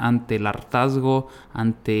frustración, ante el hartazgo,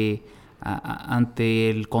 ante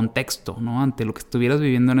el contexto, ¿no? Ante lo que estuvieras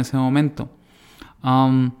viviendo en ese momento.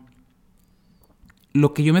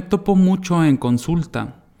 Lo que yo me topo mucho en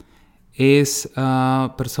consulta es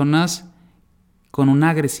personas con una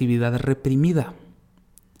agresividad reprimida.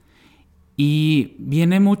 Y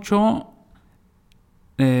viene mucho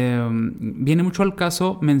al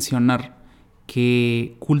caso mencionar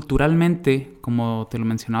que culturalmente, como te lo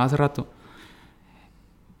mencionaba hace rato,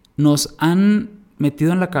 nos han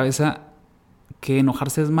metido en la cabeza que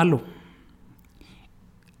enojarse es malo.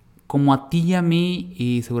 Como a ti y a mí,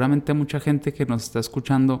 y seguramente a mucha gente que nos está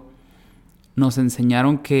escuchando, nos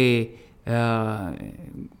enseñaron que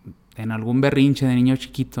en algún berrinche de niño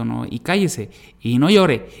chiquito, ¿no? Y cállese, y no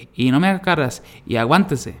llore, y no me haga caras, y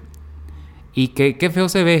aguántese. Y qué feo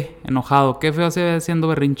se ve enojado, qué feo se ve haciendo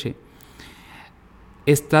berrinche.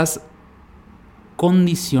 Estás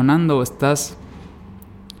condicionando, estás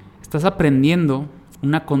aprendiendo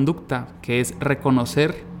una conducta que es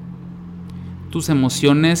reconocer tus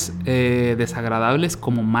emociones desagradables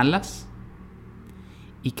como malas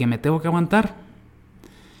y que me tengo que aguantar.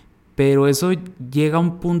 Pero eso llega a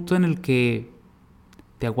un punto en el que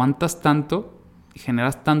te aguantas tanto y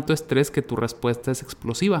generas tanto estrés que tu respuesta es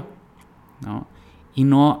explosiva, ¿no? Y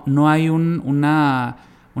no hay una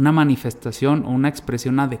manifestación o una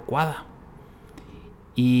expresión adecuada.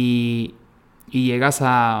 Y llegas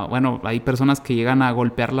a... Bueno, hay personas que llegan a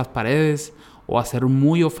golpear las paredes o a ser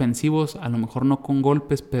muy ofensivos, a lo mejor no con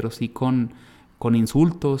golpes, pero sí con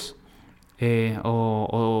insultos.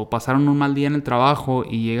 O pasaron un mal día en el trabajo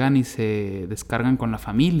y llegan y se descargan con la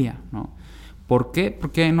familia, ¿no? ¿Por qué?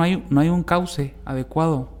 Porque no hay un cauce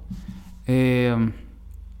adecuado.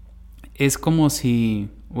 Es como si...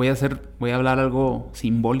 Voy a hablar algo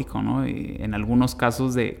simbólico, ¿no? En algunos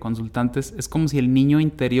casos de consultantes, es como si el niño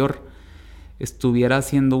interior estuviera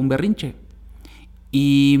haciendo un berrinche.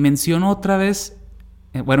 Y menciono otra vez,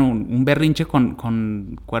 un berrinche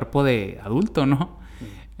con cuerpo de adulto, ¿no?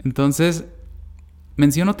 Entonces,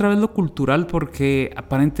 menciono otra vez lo cultural porque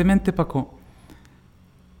aparentemente, Paco,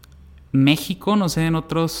 México, no sé en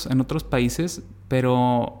otros países,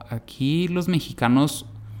 pero aquí los mexicanos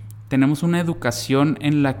tenemos una educación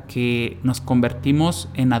en la que nos convertimos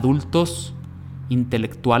en adultos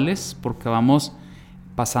intelectuales porque vamos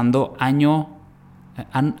pasando año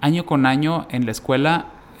con año en la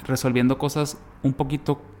escuela resolviendo cosas un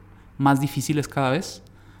poquito más difíciles cada vez,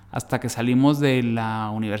 hasta que salimos de la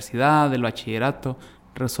universidad, del bachillerato,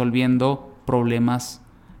 resolviendo problemas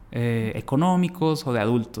económicos o de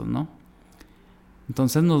adultos, ¿no?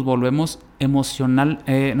 Entonces nos volvemos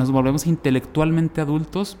intelectualmente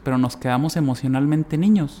adultos, pero nos quedamos emocionalmente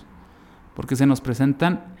niños, porque se nos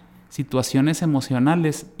presentan situaciones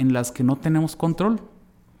emocionales en las que no tenemos control,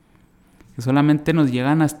 que solamente nos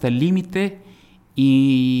llegan hasta el límite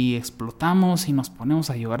y explotamos y nos ponemos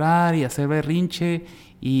a llorar y a hacer berrinche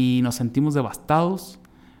y nos sentimos devastados,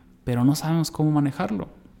 pero no sabemos cómo manejarlo,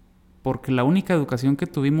 porque la única educación que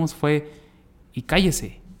tuvimos fue y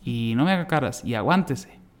cállese, y no me haga caras, y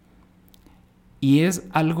aguántese. Y es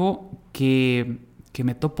algo que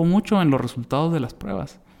me topo mucho en los resultados de las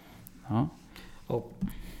pruebas, ¿no? O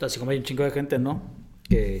así como hay un chingo de gente, ¿no?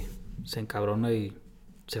 Que se encabrona y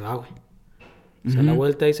se va, güey. Se da la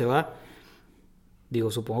vuelta y se va. Digo,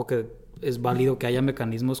 supongo que es válido que haya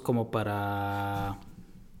mecanismos como para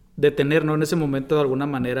detener, ¿no? En ese momento, de alguna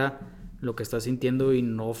manera, lo que estás sintiendo y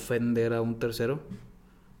no ofender a un tercero,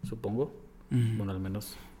 supongo. Bueno, al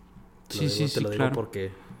menos te lo digo claro.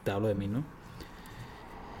 Porque te hablo de mí, ¿no?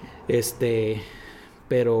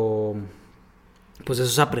 Pero pues eso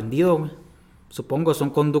es aprendido, güey. Supongo, son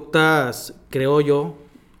conductas, creo yo,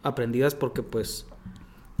 aprendidas porque pues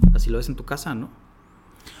así lo ves en tu casa, ¿no?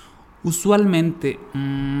 Usualmente,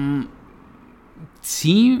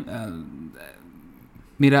 sí.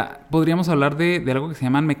 Mira, podríamos hablar de algo que se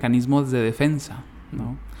llaman mecanismos de defensa,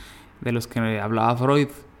 ¿no? De los que hablaba Freud.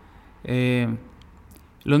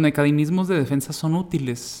 Los mecanismos de defensa son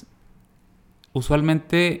útiles.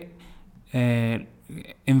 Usualmente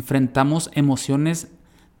enfrentamos emociones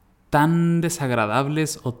tan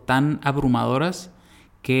desagradables o tan abrumadoras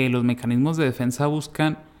que los mecanismos de defensa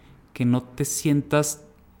buscan que no te sientas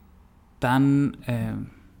tan,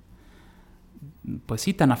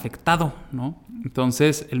 tan afectado, ¿no?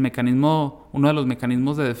 Entonces, uno de los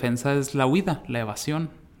mecanismos de defensa es la huida, la evasión,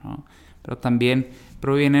 ¿no? Pero también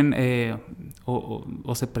provienen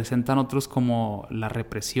o se presentan otros como la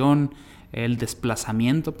represión, el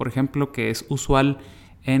desplazamiento, por ejemplo, que es usual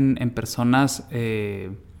en personas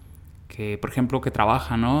que, por ejemplo, que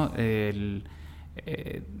trabajan, ¿no?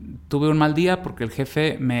 Tuve un mal día porque el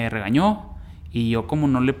jefe me regañó y yo, como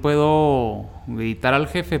no le puedo gritar al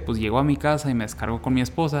jefe, pues llego a mi casa y me descargo con mi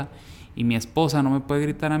esposa, y mi esposa no me puede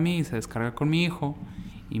gritar a mí y se descarga con mi hijo,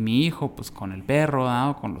 y mi hijo pues con el perro,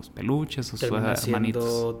 ¿no? Con los peluches, sus hermanitos. Termina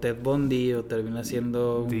siendo Ted Bundy o termina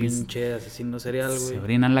siendo un pinche asesino serial, güey. Se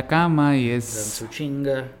orina en la cama y es... Dan su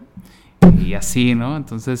chinga. Y así, ¿no?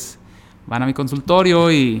 Entonces van a mi consultorio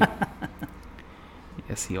y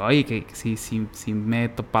Y así, oye, que sí me he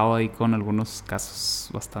topado ahí con algunos casos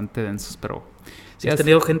bastante densos, pero... ¿Sí has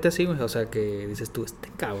tenido gente así, güey? O sea, que dices tú, este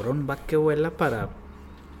cabrón va que vuela para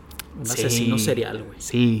un asesino serial, güey.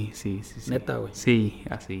 Sí. Neta, güey. Sí,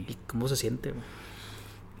 así. ¿Y cómo se siente, güey?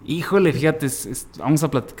 Híjole, fíjate, vamos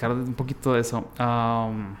a platicar un poquito de eso.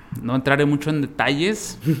 No entraré mucho en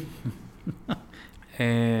detalles.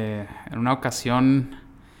 En una ocasión,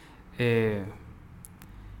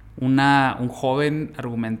 un joven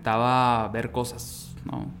argumentaba ver cosas,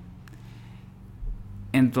 ¿no?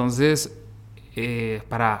 Entonces,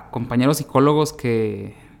 para compañeros psicólogos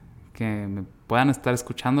que me puedan estar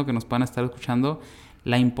escuchando, que nos puedan estar escuchando,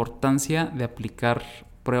 la importancia de aplicar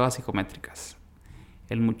pruebas psicométricas.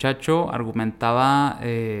 El muchacho argumentaba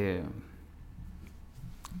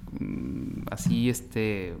así,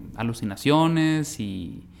 alucinaciones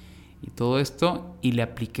y todo esto, y le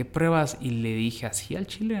apliqué pruebas y le dije así al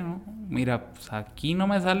chile, ¿no? Mira, pues aquí no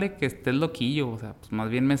me sale que estés loquillo, o sea, pues más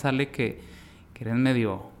bien me sale que eres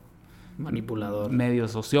medio manipulador, medio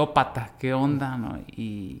sociópata, ¿qué onda, no?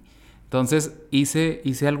 Y entonces hice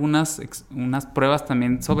unas pruebas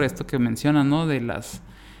también sobre esto que mencionas, ¿no? De las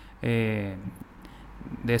de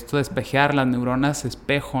esto de espejear las neuronas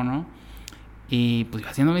espejo, ¿no? Y pues yo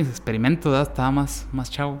haciendo mis experimentos, ¿verdad? Estaba más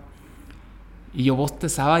chavo. Y yo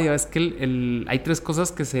bostezaba, ya ves que hay 3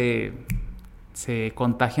 cosas que se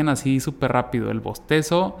contagian así súper rápido. El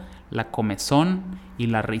bostezo, la comezón y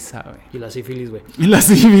la risa, güey. Y la sífilis, güey. Y la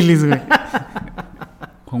sífilis, güey.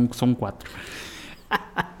 Son 4.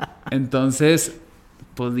 Entonces,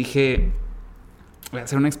 pues dije, voy a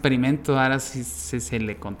hacer un experimento, ahora si se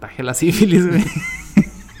le contagia la sífilis, güey.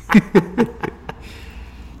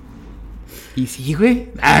 Y sí, güey.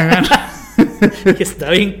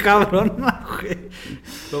 Está bien cabrón, güey.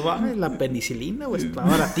 No mames, la penicilina, güey, está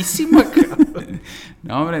baratísima, cabrón.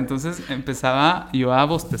 No, hombre, entonces empezaba yo a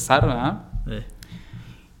bostezar, ¿verdad?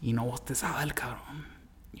 Y no bostezaba el cabrón.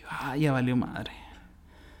 Yo, ya valió madre.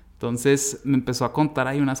 Entonces me empezó a contar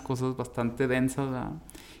ahí unas cosas bastante densas, ¿verdad?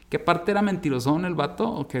 ¿Qué parte era mentirosón el vato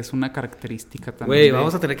o que es una característica también? Güey,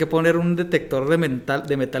 vamos a tener que poner un detector de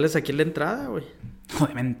metales aquí en la entrada, güey. O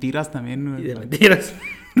de mentiras también, güey. Y de mentiras.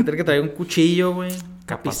 Tener que traer un cuchillo, güey.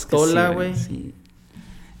 Una pistola, güey. Sí.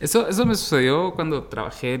 Eso me sucedió cuando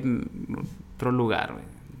trabajé en otro lugar, güey.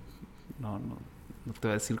 No te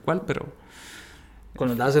voy a decir cuál, pero...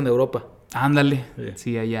 Cuando andabas en Europa. Ándale.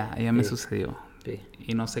 Sí, allá me sucedió. Sí.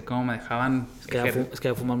 Y no sé cómo me dejaban... Es que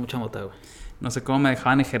ya fuman mucha mota, güey. No sé cómo me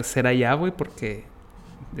dejaban ejercer allá, güey, porque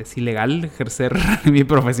es ilegal ejercer mi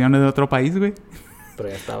profesión en otro país, güey. Pero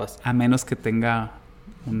ya estabas. A menos que tenga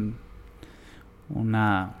un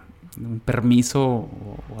permiso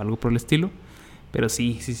o algo por el estilo. Pero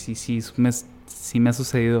sí me ha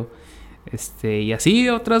sucedido. Y así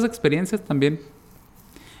otras experiencias también.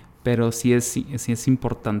 Pero sí es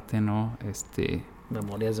importante, ¿no?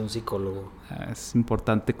 Memorias de un psicólogo. Es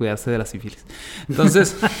importante cuidarse de la sífilis.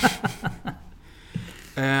 Entonces,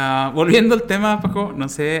 volviendo al tema, Paco, no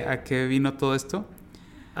sé a qué vino todo esto.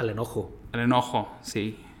 Al enojo. Al enojo,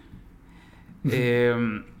 sí.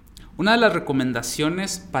 Una de las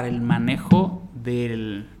recomendaciones para el manejo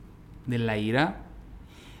de la ira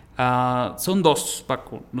son 2,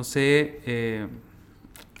 Paco. No sé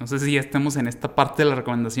si ya estemos en esta parte de las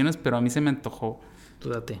recomendaciones, pero a mí se me antojó. Tú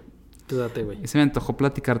date, güey. Se me antojó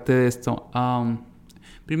platicarte de esto.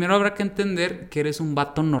 Primero habrá que entender que eres un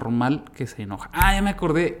vato normal que se enoja. Ya me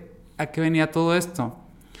acordé a qué venía todo esto.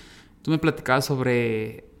 Tú me platicabas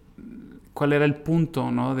sobre cuál era el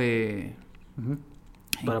punto, ¿no? De... Uh-huh.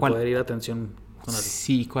 Para poder ir a atención con alguien.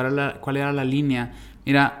 Sí, cuál era la línea.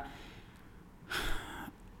 Mira,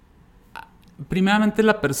 primeramente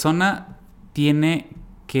la persona tiene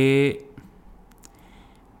que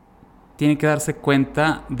darse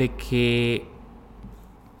cuenta de que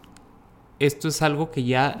esto es algo que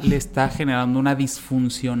ya le está generando una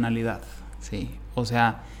disfuncionalidad, ¿sí? O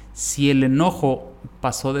sea, si el enojo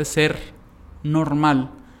pasó de ser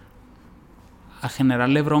normal a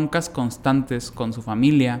generarle broncas constantes con su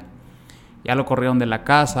familia, ya lo corrieron de la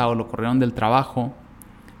casa o lo corrieron del trabajo,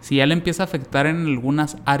 si ya le empieza a afectar en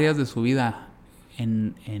algunas áreas de su vida,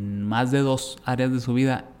 en más de 2 áreas de su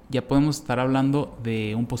vida, ya podemos estar hablando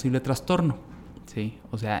de un posible trastorno, ¿sí?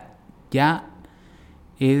 O sea,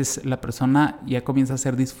 la persona ya comienza a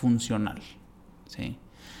ser disfuncional, ¿sí?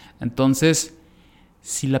 Entonces,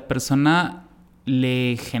 si la persona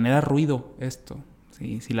le genera ruido esto,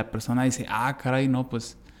 ¿sí? Si la persona dice, caray, no,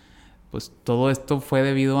 pues todo esto fue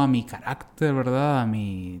debido a mi carácter, ¿verdad?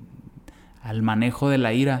 Al manejo de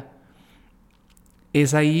la ira.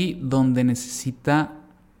 Es ahí donde necesita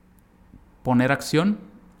poner acción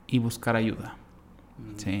y buscar ayuda,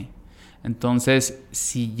 Sí. Entonces,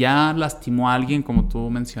 si ya lastimó a alguien, como tú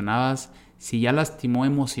mencionabas, si ya lastimó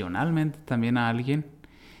emocionalmente también a alguien,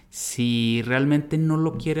 si realmente no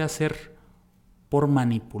lo quiere hacer por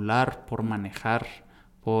manipular, por manejar,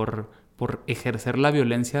 por ejercer la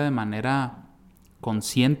violencia de manera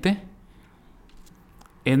consciente,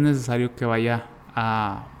 es necesario que vaya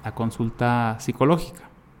a consulta psicológica.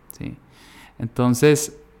 ¿Sí?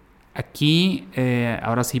 Entonces, aquí,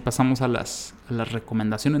 ahora sí pasamos a las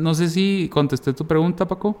recomendaciones. No sé si contesté tu pregunta,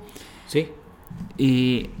 Paco. Sí.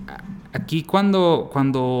 Y aquí cuando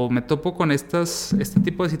me topo con este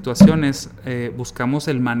tipo de situaciones, buscamos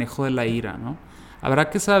el manejo de la ira, ¿no?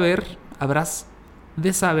 Habrás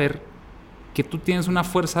de saber que tú tienes una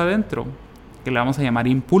fuerza adentro, que le vamos a llamar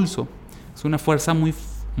impulso. Es una fuerza muy,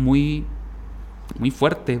 muy, muy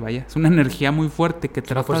fuerte, vaya. Es una energía muy fuerte que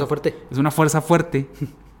trata... ¿Una fuerza fuerte? Es una fuerza fuerte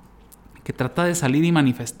que trata de salir y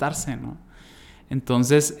manifestarse, ¿no?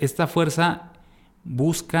 Entonces, esta fuerza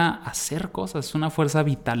busca hacer cosas, es una fuerza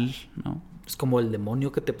vital, ¿no? Es como el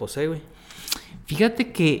demonio que te posee, güey.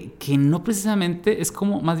 Fíjate que no precisamente, es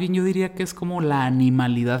como, más bien yo diría que es como la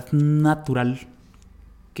animalidad natural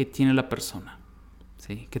que tiene la persona,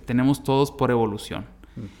 ¿sí? Que tenemos todos por evolución.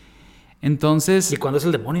 Entonces... ¿Y cuándo es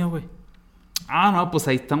el demonio, güey? No, pues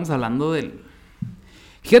ahí estamos hablando del...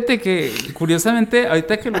 Fíjate que, curiosamente,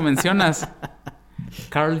 ahorita que lo mencionas,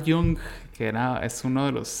 Carl Jung, que es uno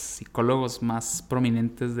de los psicólogos más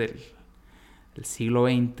prominentes del siglo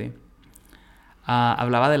XX,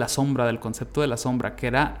 hablaba de la sombra, del concepto de la sombra, que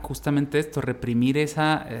era justamente esto, reprimir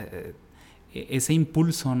ese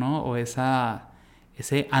impulso, ¿no? O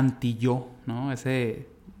ese anti-yo, ¿no?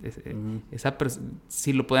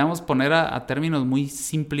 Si lo podíamos poner a términos muy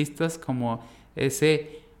simplistas, como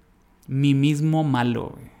ese mí mismo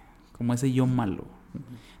malo, como ese yo malo.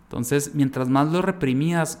 Entonces, mientras más lo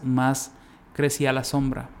reprimías, más crecía la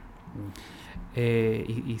sombra.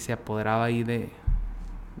 Y se apoderaba ahí de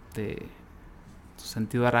tu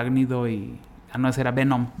sentido arácnido y... no, ese era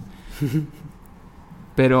Venom.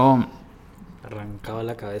 Pero... arrancaba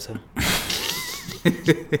la cabeza.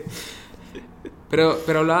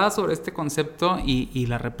 Pero hablaba sobre este concepto y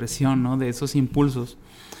la represión, ¿no? De esos impulsos.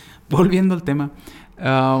 Volviendo al tema,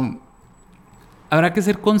 habrá que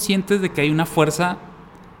ser conscientes de que hay una fuerza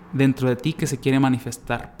dentro de ti que se quiere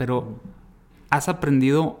manifestar, pero has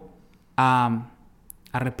aprendido a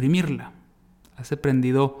reprimirla, has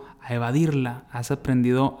aprendido a evadirla, has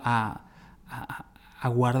aprendido a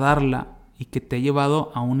guardarla, y que te ha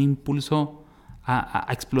llevado a un impulso a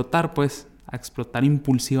explotar, pues, a explotar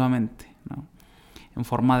impulsivamente, ¿no? En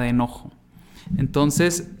forma de enojo.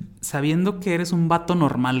 Entonces, sabiendo que eres un vato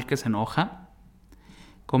normal que se enoja,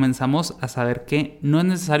 comenzamos a saber que no es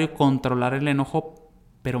necesario controlar el enojo,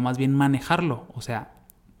 pero más bien manejarlo. O sea,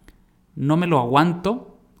 no me lo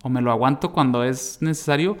aguanto, o me lo aguanto cuando es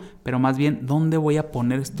necesario, pero más bien, ¿dónde voy a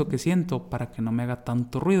poner esto que siento para que no me haga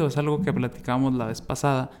tanto ruido? Es algo que platicábamos la vez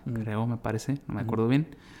pasada, creo, me parece, no me acuerdo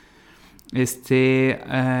bien.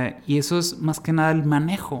 Y eso es más que nada el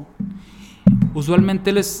manejo.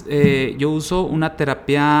 Usualmente yo uso una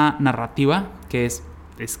terapia narrativa, que es: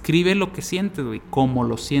 escribe lo que sientes, güey, cómo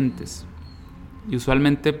lo sientes. Y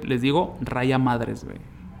usualmente les digo, raya madres, güey.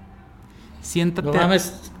 Siéntate. No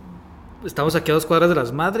mames, estamos aquí a 2 cuadras de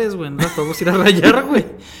las madres, güey. No las podemos ir a rayar, güey.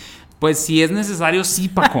 Pues si es necesario, sí,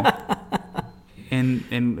 Paco.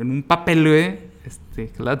 en un papel, güey, que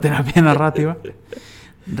es la terapia narrativa.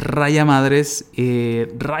 Raya madres,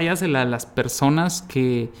 ráyasela a las personas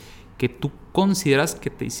que tú consideras que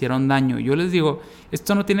te hicieron daño. Yo les digo,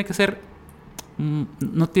 esto no tiene que ser,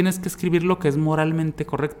 no tienes que escribir lo que es moralmente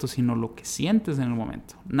correcto, sino lo que sientes en el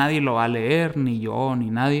momento. Nadie lo va a leer, ni yo,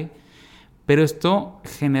 ni nadie. Pero esto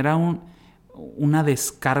genera una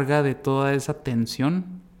descarga de toda esa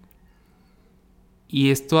tensión,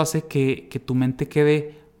 y esto hace que tu mente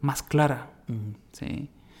quede más clara. ¿Sí?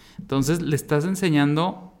 Entonces le estás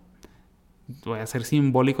enseñando, voy a ser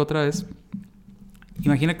simbólico otra vez,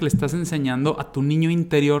 imagina que le estás enseñando a tu niño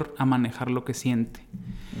interior a manejar lo que siente.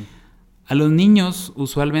 A los niños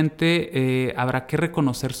usualmente habrá que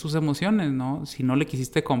reconocer sus emociones, ¿no? Si no le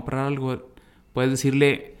quisiste comprar algo, puedes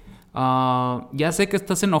decirle, ya sé que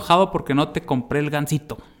estás enojado porque no te compré el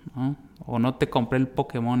gansito, ¿no? O no te compré el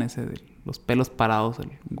Pokémon ese de los pelos parados,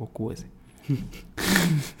 el Goku ese.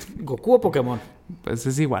 ¿Goku o Pokémon? Pues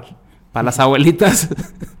es igual. Para las abuelitas,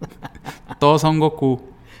 todos son Goku.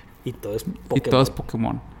 Y todo es Pokémon. Y todo es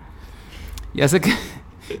Pokémon. Ya sé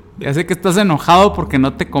que estás enojado porque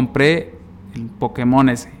no te compré el Pokémon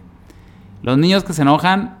ese. Los niños que se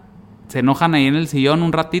enojan ahí en el sillón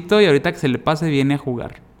un ratito, y ahorita que se le pase viene a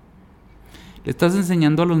jugar. Le estás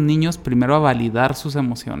enseñando a los niños primero a validar sus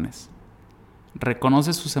emociones.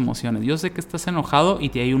 Reconoce sus emociones. Yo sé que estás enojado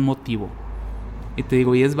y hay un motivo. Y te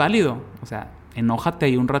digo, y es válido. O sea, enójate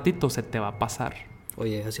ahí un ratito, se te va a pasar.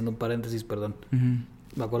 Oye, haciendo un paréntesis, perdón. Uh-huh.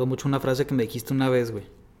 Me acuerdo mucho una frase que me dijiste una vez, güey.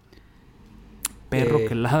 Perro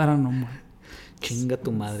que ladra, no, man. Chinga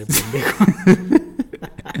tu madre, pendejo.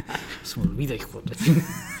 Se me olvida, hijo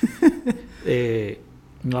de...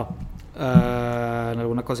 No. En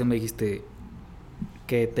alguna ocasión me dijiste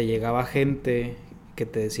que te llegaba gente que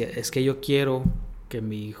te decía, es que yo quiero que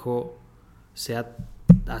mi hijo sea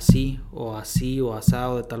así o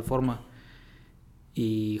asado de tal forma.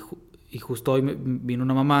 Y justo hoy vino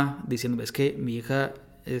una mamá diciendo, es que mi hija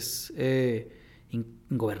es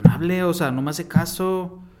ingobernable, o sea, no me hace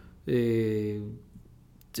caso, se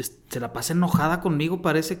la pasa enojada conmigo,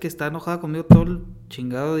 parece que está enojada conmigo todo el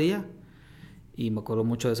chingado día. Y me acuerdo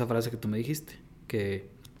mucho de esa frase que tú me dijiste, que,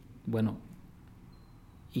 bueno,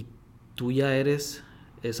 y tú ya eres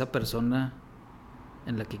esa persona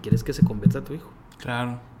en la que quieres que se convierta tu hijo.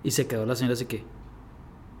 Claro. Y se quedó la señora así que,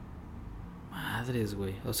 madres,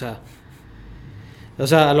 güey, o sea,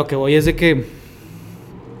 a lo que voy es de que,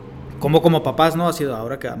 como papás, ¿no? Ha sido,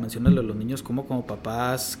 ahora que mencionas los niños, como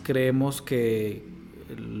papás creemos que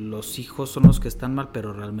los hijos son los que están mal,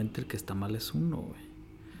 pero realmente el que está mal es uno, güey.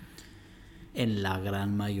 En la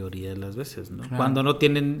gran mayoría de las veces, ¿no? Claro. Cuando no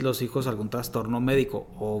tienen los hijos algún trastorno médico,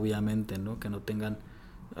 obviamente, ¿no? Que no tengan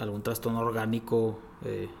algún trastorno orgánico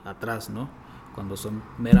atrás, ¿no? Cuando son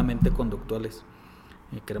meramente conductuales.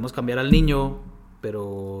 Queremos cambiar al niño,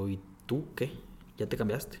 pero ¿y tú qué? ¿Ya te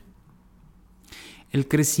cambiaste? El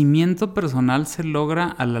crecimiento personal se logra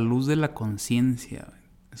a la luz de la conciencia.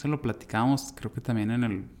 Eso lo platicábamos, creo que también en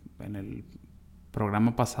el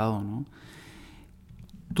programa pasado, ¿no?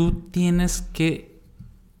 Tú tienes que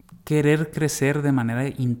querer crecer de manera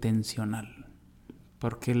intencional,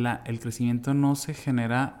 porque el crecimiento no se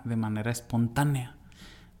genera de manera espontánea.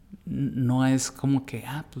 No es como que,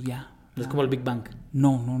 pues ya. No es como el Big Bang.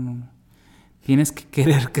 No. Tienes que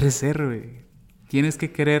querer crecer, güey. Tienes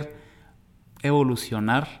que querer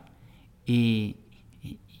evolucionar y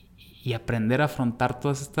aprender a afrontar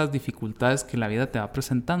todas estas dificultades que la vida te va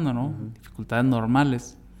presentando, ¿no? Uh-huh. Dificultades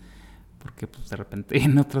normales. Porque pues de repente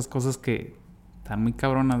vienen otras cosas que están muy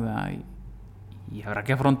cabronas, ¿verdad? Y habrá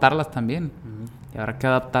que afrontarlas también. Uh-huh. Y habrá que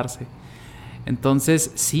adaptarse.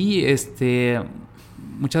 Entonces, sí,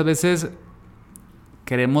 muchas veces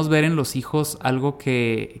queremos ver en los hijos algo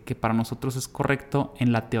que para nosotros es correcto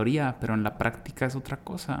en la teoría, pero en la práctica es otra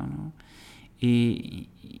cosa, ¿no? Y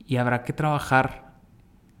habrá que trabajar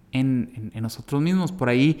en nosotros mismos. Por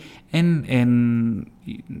ahí,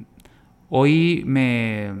 hoy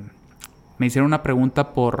me hicieron una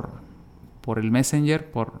pregunta por el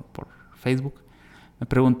Messenger, por Facebook. Me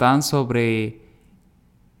preguntaban sobre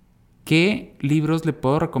qué libros le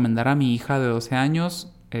puedo recomendar a mi hija de 12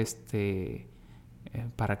 años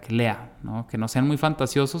para que lea, ¿no? Que no sean muy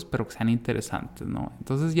fantasiosos, pero que sean interesantes, ¿no?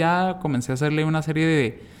 Entonces ya comencé a hacerle una serie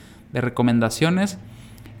de recomendaciones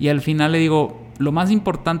y al final le digo, lo más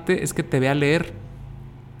importante es que te vea leer,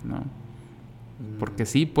 ¿no? Porque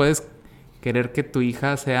sí, puedes querer que tu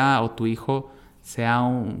hija sea o tu hijo sea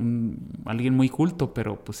alguien muy culto,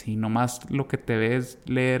 pero pues si nomás lo que te ve es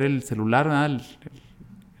leer el celular, ¿verdad?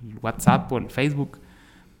 El WhatsApp o el Facebook,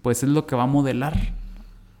 pues es lo que va a modelar.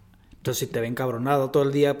 Entonces si te ve encabronado todo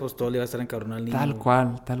el día, pues todo el día va a estar encabronado el niño.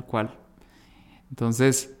 Tal cual.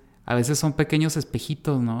 Entonces, a veces son pequeños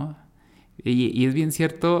espejitos, ¿no? Y es bien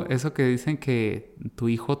cierto eso que dicen que tu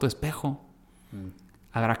hijo, tu espejo.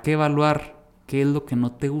 Habrá que evaluar qué es lo que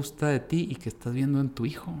no te gusta de ti y que estás viendo en tu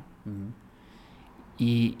hijo. Uh-huh.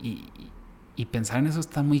 Y pensar en eso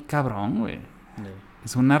está muy cabrón, güey.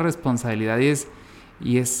 Es una responsabilidad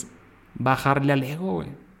y es bajarle al ego, güey.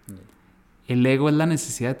 El ego es la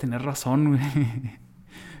necesidad de tener razón, güey.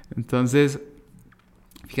 Entonces,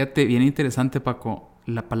 fíjate, bien interesante, Paco,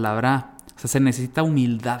 la palabra, o sea, se necesita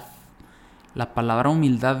humildad. La palabra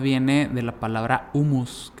humildad viene de la palabra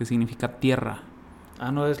humus, que significa tierra.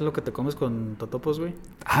 Ah, ¿no es lo que te comes con totopos, güey?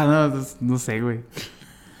 No sé, güey.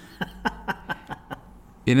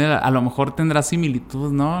 Viene, a lo mejor tendrá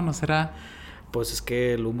similitud, ¿no? ¿No será? Pues es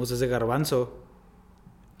que el humus es de garbanzo.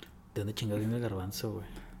 ¿De dónde chingados viene el garbanzo, güey?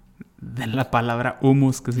 De la palabra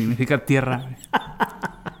humus, que significa tierra.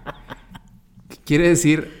 ¿Qué quiere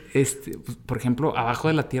decir? Pues, por ejemplo, abajo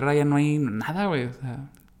de la tierra ya no hay nada, güey. O sea,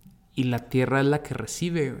 y la tierra es la que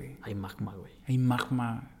recibe, güey. Hay magma, güey. Hay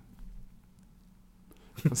magma.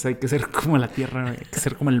 O sea, hay que ser como la tierra, güey. Hay que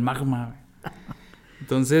ser como el magma, güey.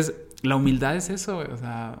 Entonces, la humildad es eso, güey. O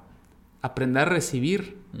sea, aprender a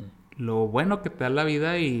recibir lo bueno que te da la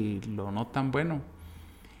vida y lo no tan bueno.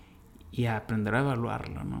 Y a aprender a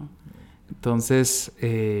evaluarlo, ¿no? Entonces,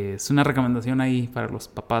 es una recomendación ahí para los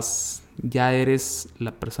papás. Ya eres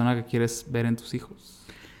la persona que quieres ver en tus hijos.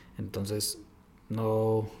 Entonces,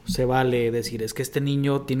 no se vale decir, es que este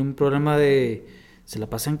niño tiene un problema de... Se la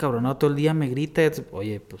pasa encabronado todo el día, me grita.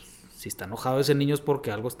 Oye, pues, si está enojado ese niño es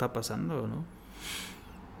porque algo está pasando, ¿no?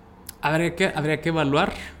 Habría que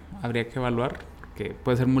evaluar, porque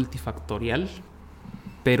puede ser multifactorial.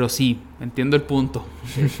 Pero sí, entiendo el punto.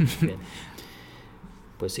 Sí, bien.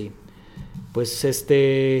 Pues sí. Pues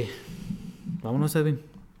vámonos, Edwin.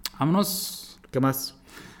 Vámonos. ¿Qué más?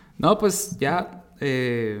 No, pues ya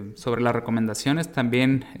sobre las recomendaciones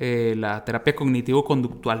también la terapia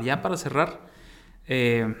cognitivo-conductual. Ya para cerrar,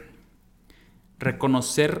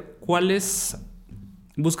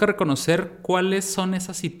 busca reconocer cuáles son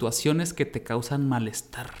esas situaciones que te causan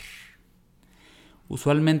malestar.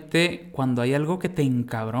 Usualmente cuando hay algo que te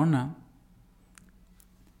encabrona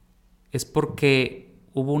es porque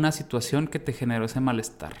hubo una situación que te generó ese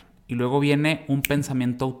malestar y luego viene un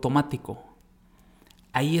pensamiento automático.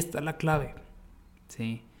 Ahí está la clave,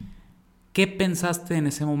 ¿sí? ¿Qué pensaste en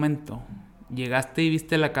ese momento? Llegaste y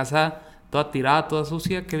viste la casa toda tirada, toda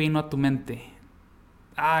sucia. ¿Qué vino a tu mente?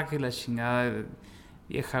 Que la chingada,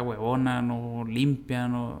 vieja huevona, no limpia,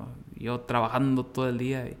 no, yo trabajando todo el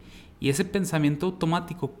día. Y ese pensamiento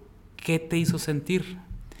automático, ¿qué te hizo sentir?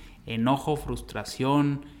 Enojo,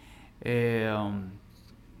 frustración,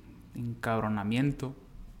 encabronamiento.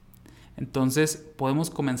 Entonces podemos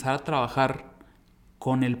comenzar a trabajar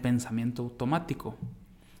con el pensamiento automático.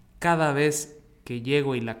 Cada vez que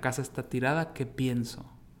llego y la casa está tirada, ¿qué pienso?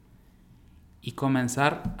 Y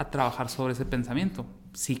comenzar a trabajar sobre ese pensamiento.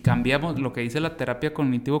 Si cambiamos, lo que dice la terapia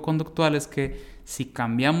cognitivo-conductual es que si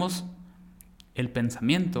cambiamos el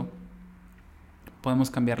pensamiento,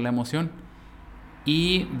 podemos cambiar la emoción.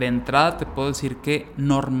 Y de entrada te puedo decir que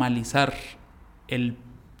normalizar el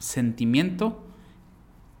sentimiento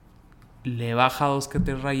le baja 2 que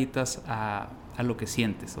 3 rayitas a lo que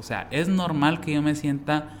sientes. O sea, es normal que yo me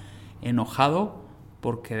sienta enojado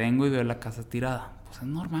porque vengo y veo la casa tirada. Pues es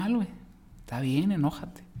normal, güey. Está bien,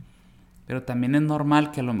 enójate. Pero también es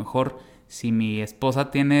normal que a lo mejor si mi esposa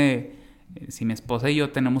y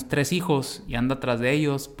yo tenemos 3 hijos y anda atrás de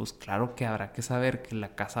ellos, pues claro que habrá que saber que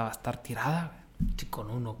la casa va a estar tirada, güey. Sí, con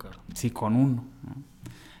uno, cabrón. Sí, con uno, ¿no?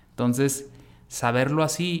 Entonces, saberlo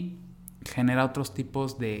así genera otros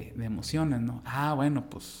tipos de emociones, ¿no? Bueno,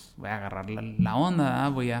 pues voy a agarrar la onda,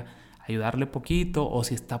 voy a ayudarle poquito, o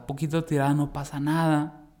si está poquito tirada no pasa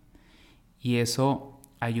nada. Y eso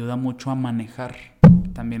ayuda mucho a manejar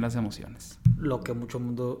también las emociones. Lo que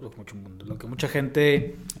mucha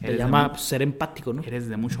gente le llama ser empático, ¿no? Eres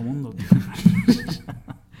de mucho mundo.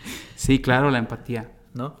 Sí, claro, la empatía.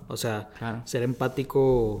 ¿No? O sea, claro. Ser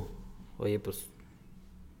empático, oye, pues,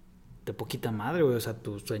 de poquita madre, güey. O sea,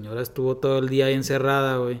 tu señora estuvo todo el día ahí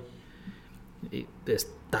encerrada, güey. Y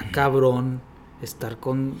está cabrón estar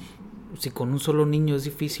si con un solo niño es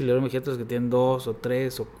difícil. Ahora imagínate los que tienen 2 o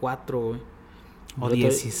 3 o 4, güey. O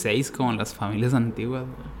 16 como las familias antiguas.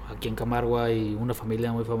 Aquí en Camargo hay una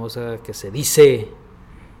familia muy famosa que se dice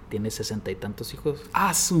tiene 60 y tantos hijos.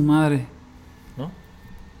 Su madre. ¿No?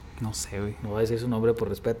 No sé, güey. No voy a decir su nombre por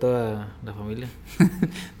respeto a la familia.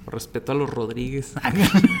 Por respeto a los Rodríguez.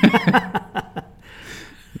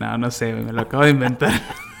 No sé, güey. Me lo acabo de inventar.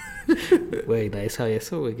 Güey, nadie sabe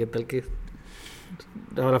eso, güey. ¿Qué tal que...?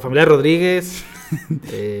 La familia Rodríguez...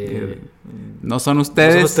 no son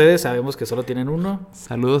ustedes. No son ustedes, sabemos que solo tienen uno.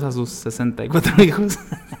 Saludos a sus 64 hijos.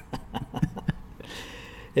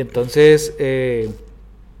 Entonces,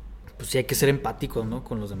 pues sí hay que ser empáticos, ¿no?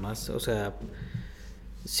 Con los demás. O sea,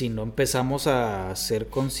 si no empezamos a ser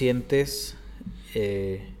conscientes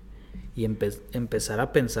y empezar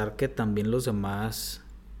a pensar que también los demás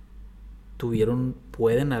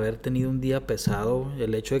pueden haber tenido un día pesado.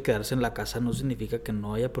 El hecho de quedarse en la casa no significa que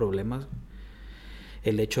no haya problemas.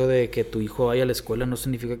 El hecho de que tu hijo vaya a la escuela no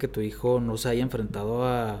significa que tu hijo no se haya enfrentado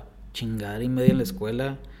a chingar y media en la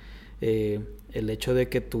escuela. El hecho de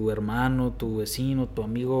que tu hermano, tu vecino, tu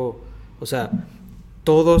amigo, o sea,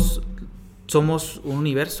 todos somos un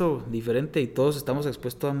universo diferente y todos estamos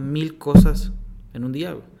expuestos a 1000 cosas en un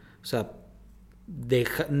día. O sea,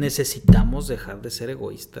 necesitamos dejar de ser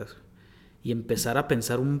egoístas y empezar a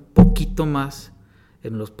pensar un poquito más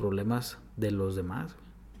en los problemas de los demás,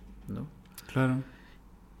 ¿no? Claro.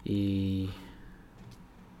 Y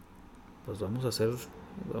pues vamos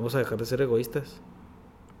a dejar de ser egoístas.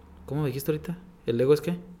 ¿Cómo dijiste ahorita? ¿El ego es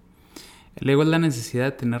qué? El ego es la necesidad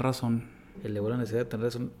de tener razón. Elevó la necesidad de tener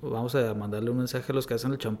razón. Vamos a mandarle un mensaje a los que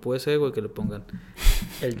hacen el champú ese, güey, que le pongan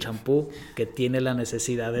el champú que tiene la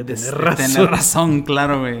necesidad de tener razón. Tener razón,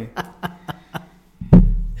 claro, güey.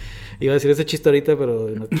 Iba a decir ese chiste ahorita, pero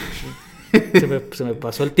no, se me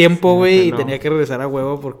pasó el tiempo, güey, y tenía que regresar a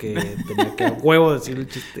huevo porque tenía que a huevo decir el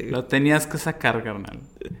chiste. Güey. Lo tenías que sacar, carnal.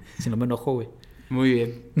 Si no me enojo, güey. Muy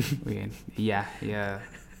bien, muy bien. Y ya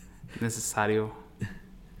es necesario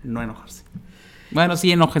no enojarse. Bueno,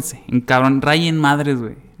 sí, enójense. Cabrón, rayen madres,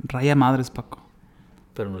 güey. Raya madres, Paco.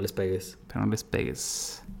 Pero no les pegues. Pero no les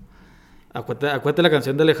pegues. Acuérdate la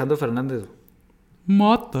canción de Alejandro Fernández.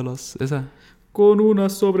 Mátalos. Esa. Con una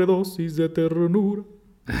sobredosis de ternura.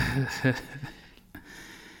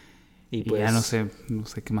 Y pues... Y ya no sé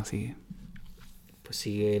qué más sigue. Pues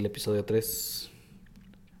sigue el episodio 3.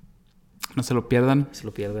 No se lo pierdan. Se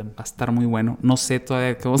lo pierdan. Va a estar muy bueno. No sé todavía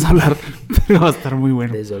de qué vamos a hablar, pero va a estar muy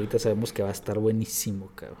bueno. Desde ahorita sabemos que va a estar buenísimo,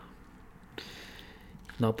 cabrón.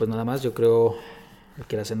 No, pues nada más. Yo creo hay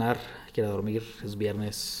que ir a cenar, hay que ir a dormir. Es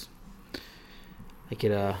viernes. Hay que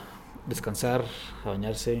ir a descansar, a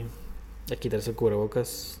bañarse, a quitarse el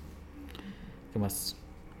cubrebocas. ¿Qué más?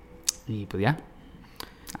 Y pues ya.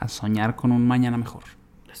 A soñar con un mañana mejor.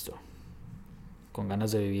 Esto. Con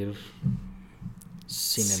ganas de vivir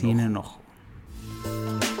sin enojo.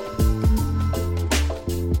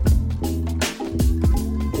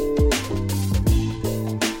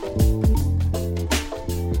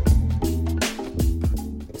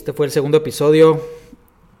 Este fue el segundo episodio.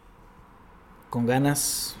 Con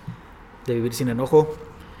ganas de vivir sin enojo.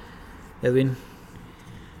 Edwin,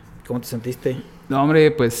 ¿cómo te sentiste? No, hombre,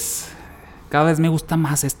 pues cada vez me gusta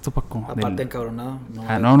más esto, Paco. Aparte encabronado.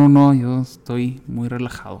 No, yo estoy muy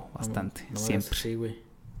relajado, bastante, no siempre. Sí, güey.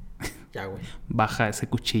 Ya, güey. Baja ese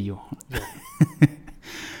cuchillo.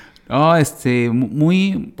 No,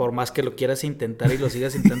 muy... Por más que lo quieras intentar y lo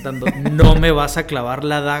sigas intentando, no me vas a clavar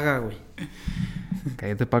la daga, güey.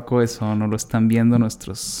 Cállate, Paco, eso no lo están viendo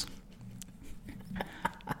nuestro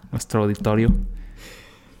auditorio.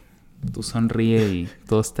 Tú sonríe y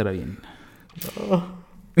todo estará bien. No.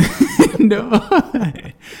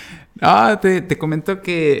 No, te comento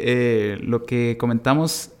que lo que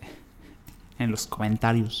comentamos en los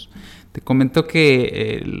comentarios. Te comento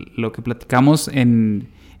que lo que platicamos en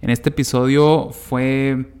este episodio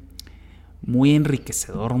fue muy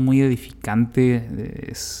enriquecedor, muy edificante.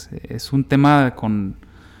 Es un tema con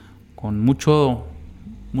mucho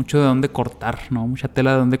de dónde cortar, ¿no? Mucha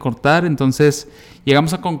tela de dónde cortar. Entonces,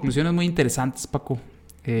 llegamos a conclusiones muy interesantes, Paco.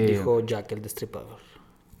 Dijo Jack el Destripador.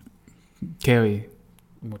 ¿Qué, güey?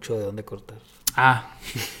 Mucho de dónde cortar.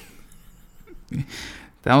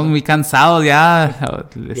 Estamos muy cansados ya.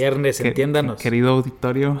 Viernes, entiéndanos. Querido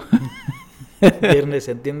auditorio. Viernes,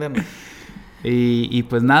 entiéndanos. Y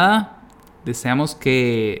pues nada, deseamos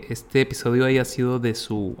que este episodio haya sido de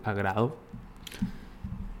su agrado.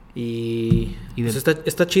 Y pues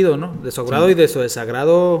está chido, ¿no? De su agrado, sí. Y de su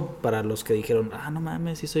desagrado para los que dijeron, no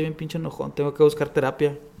mames, sí soy bien pinche enojón, tengo que buscar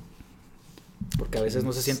terapia. Porque a veces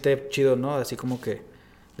no se siente chido, ¿no? Así como que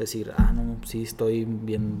decir, no, sí estoy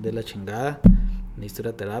bien de la chingada, necesito ir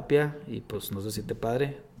a terapia y pues no se siente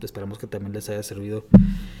padre. Esperamos que también les haya servido.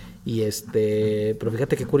 Y pero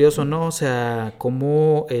fíjate qué curioso, ¿no? O sea,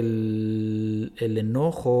 cómo el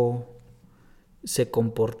enojo se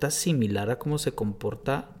comporta similar a cómo se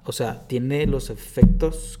comporta, o sea, tiene los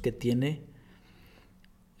efectos que tiene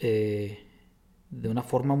de una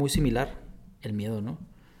forma muy similar el miedo, ¿no?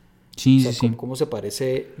 Sí, o sea, sí. Cómo se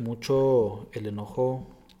parece mucho el enojo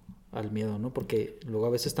al miedo, ¿no? Porque luego a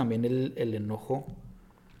veces también el enojo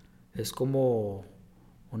es como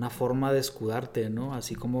una forma de escudarte, ¿no?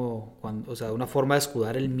 Así como o sea, una forma de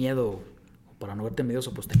escudar el miedo. Para no verte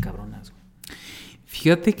miedoso, pues te cabronas.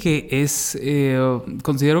 Fíjate que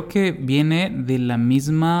considero que viene de la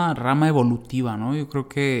misma rama evolutiva, ¿no? Yo creo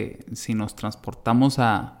que si nos transportamos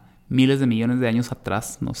a miles de millones de años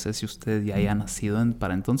atrás, no sé si ustedes ya hayan nacido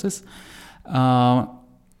para entonces,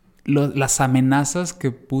 las amenazas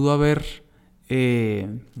que pudo haber...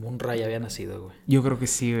 Munra ya había nacido, güey. Yo creo que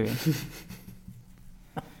sí, güey.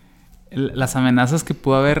 Las amenazas que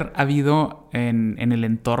pudo haber habido en el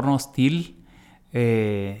entorno hostil,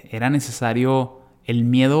 era necesario el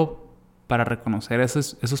miedo para reconocer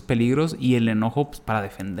esos peligros y el enojo pues, para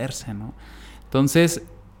defenderse, ¿no? Entonces,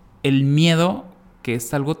 el miedo, que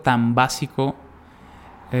es algo tan básico,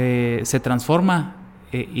 se transforma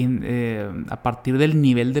a partir del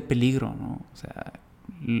nivel de peligro, ¿no? O sea,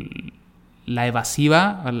 la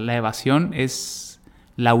evasión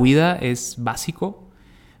la huida es básico,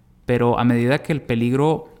 pero a medida que el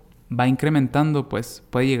peligro va incrementando, pues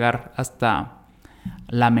puede llegar hasta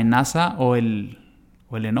la amenaza o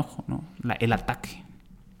el enojo, ¿no? El ataque.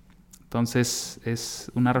 Entonces,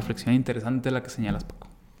 es una reflexión interesante la que señalas, Paco.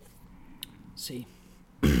 Sí.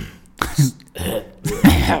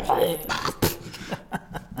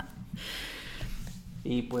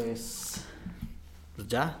 Y pues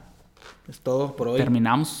ya, es todo por hoy.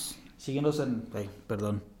 Terminamos. Síguenos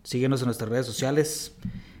síguenos en nuestras redes sociales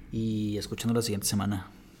y escúchanos la siguiente semana.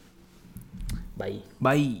 Bye.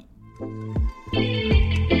 Bye.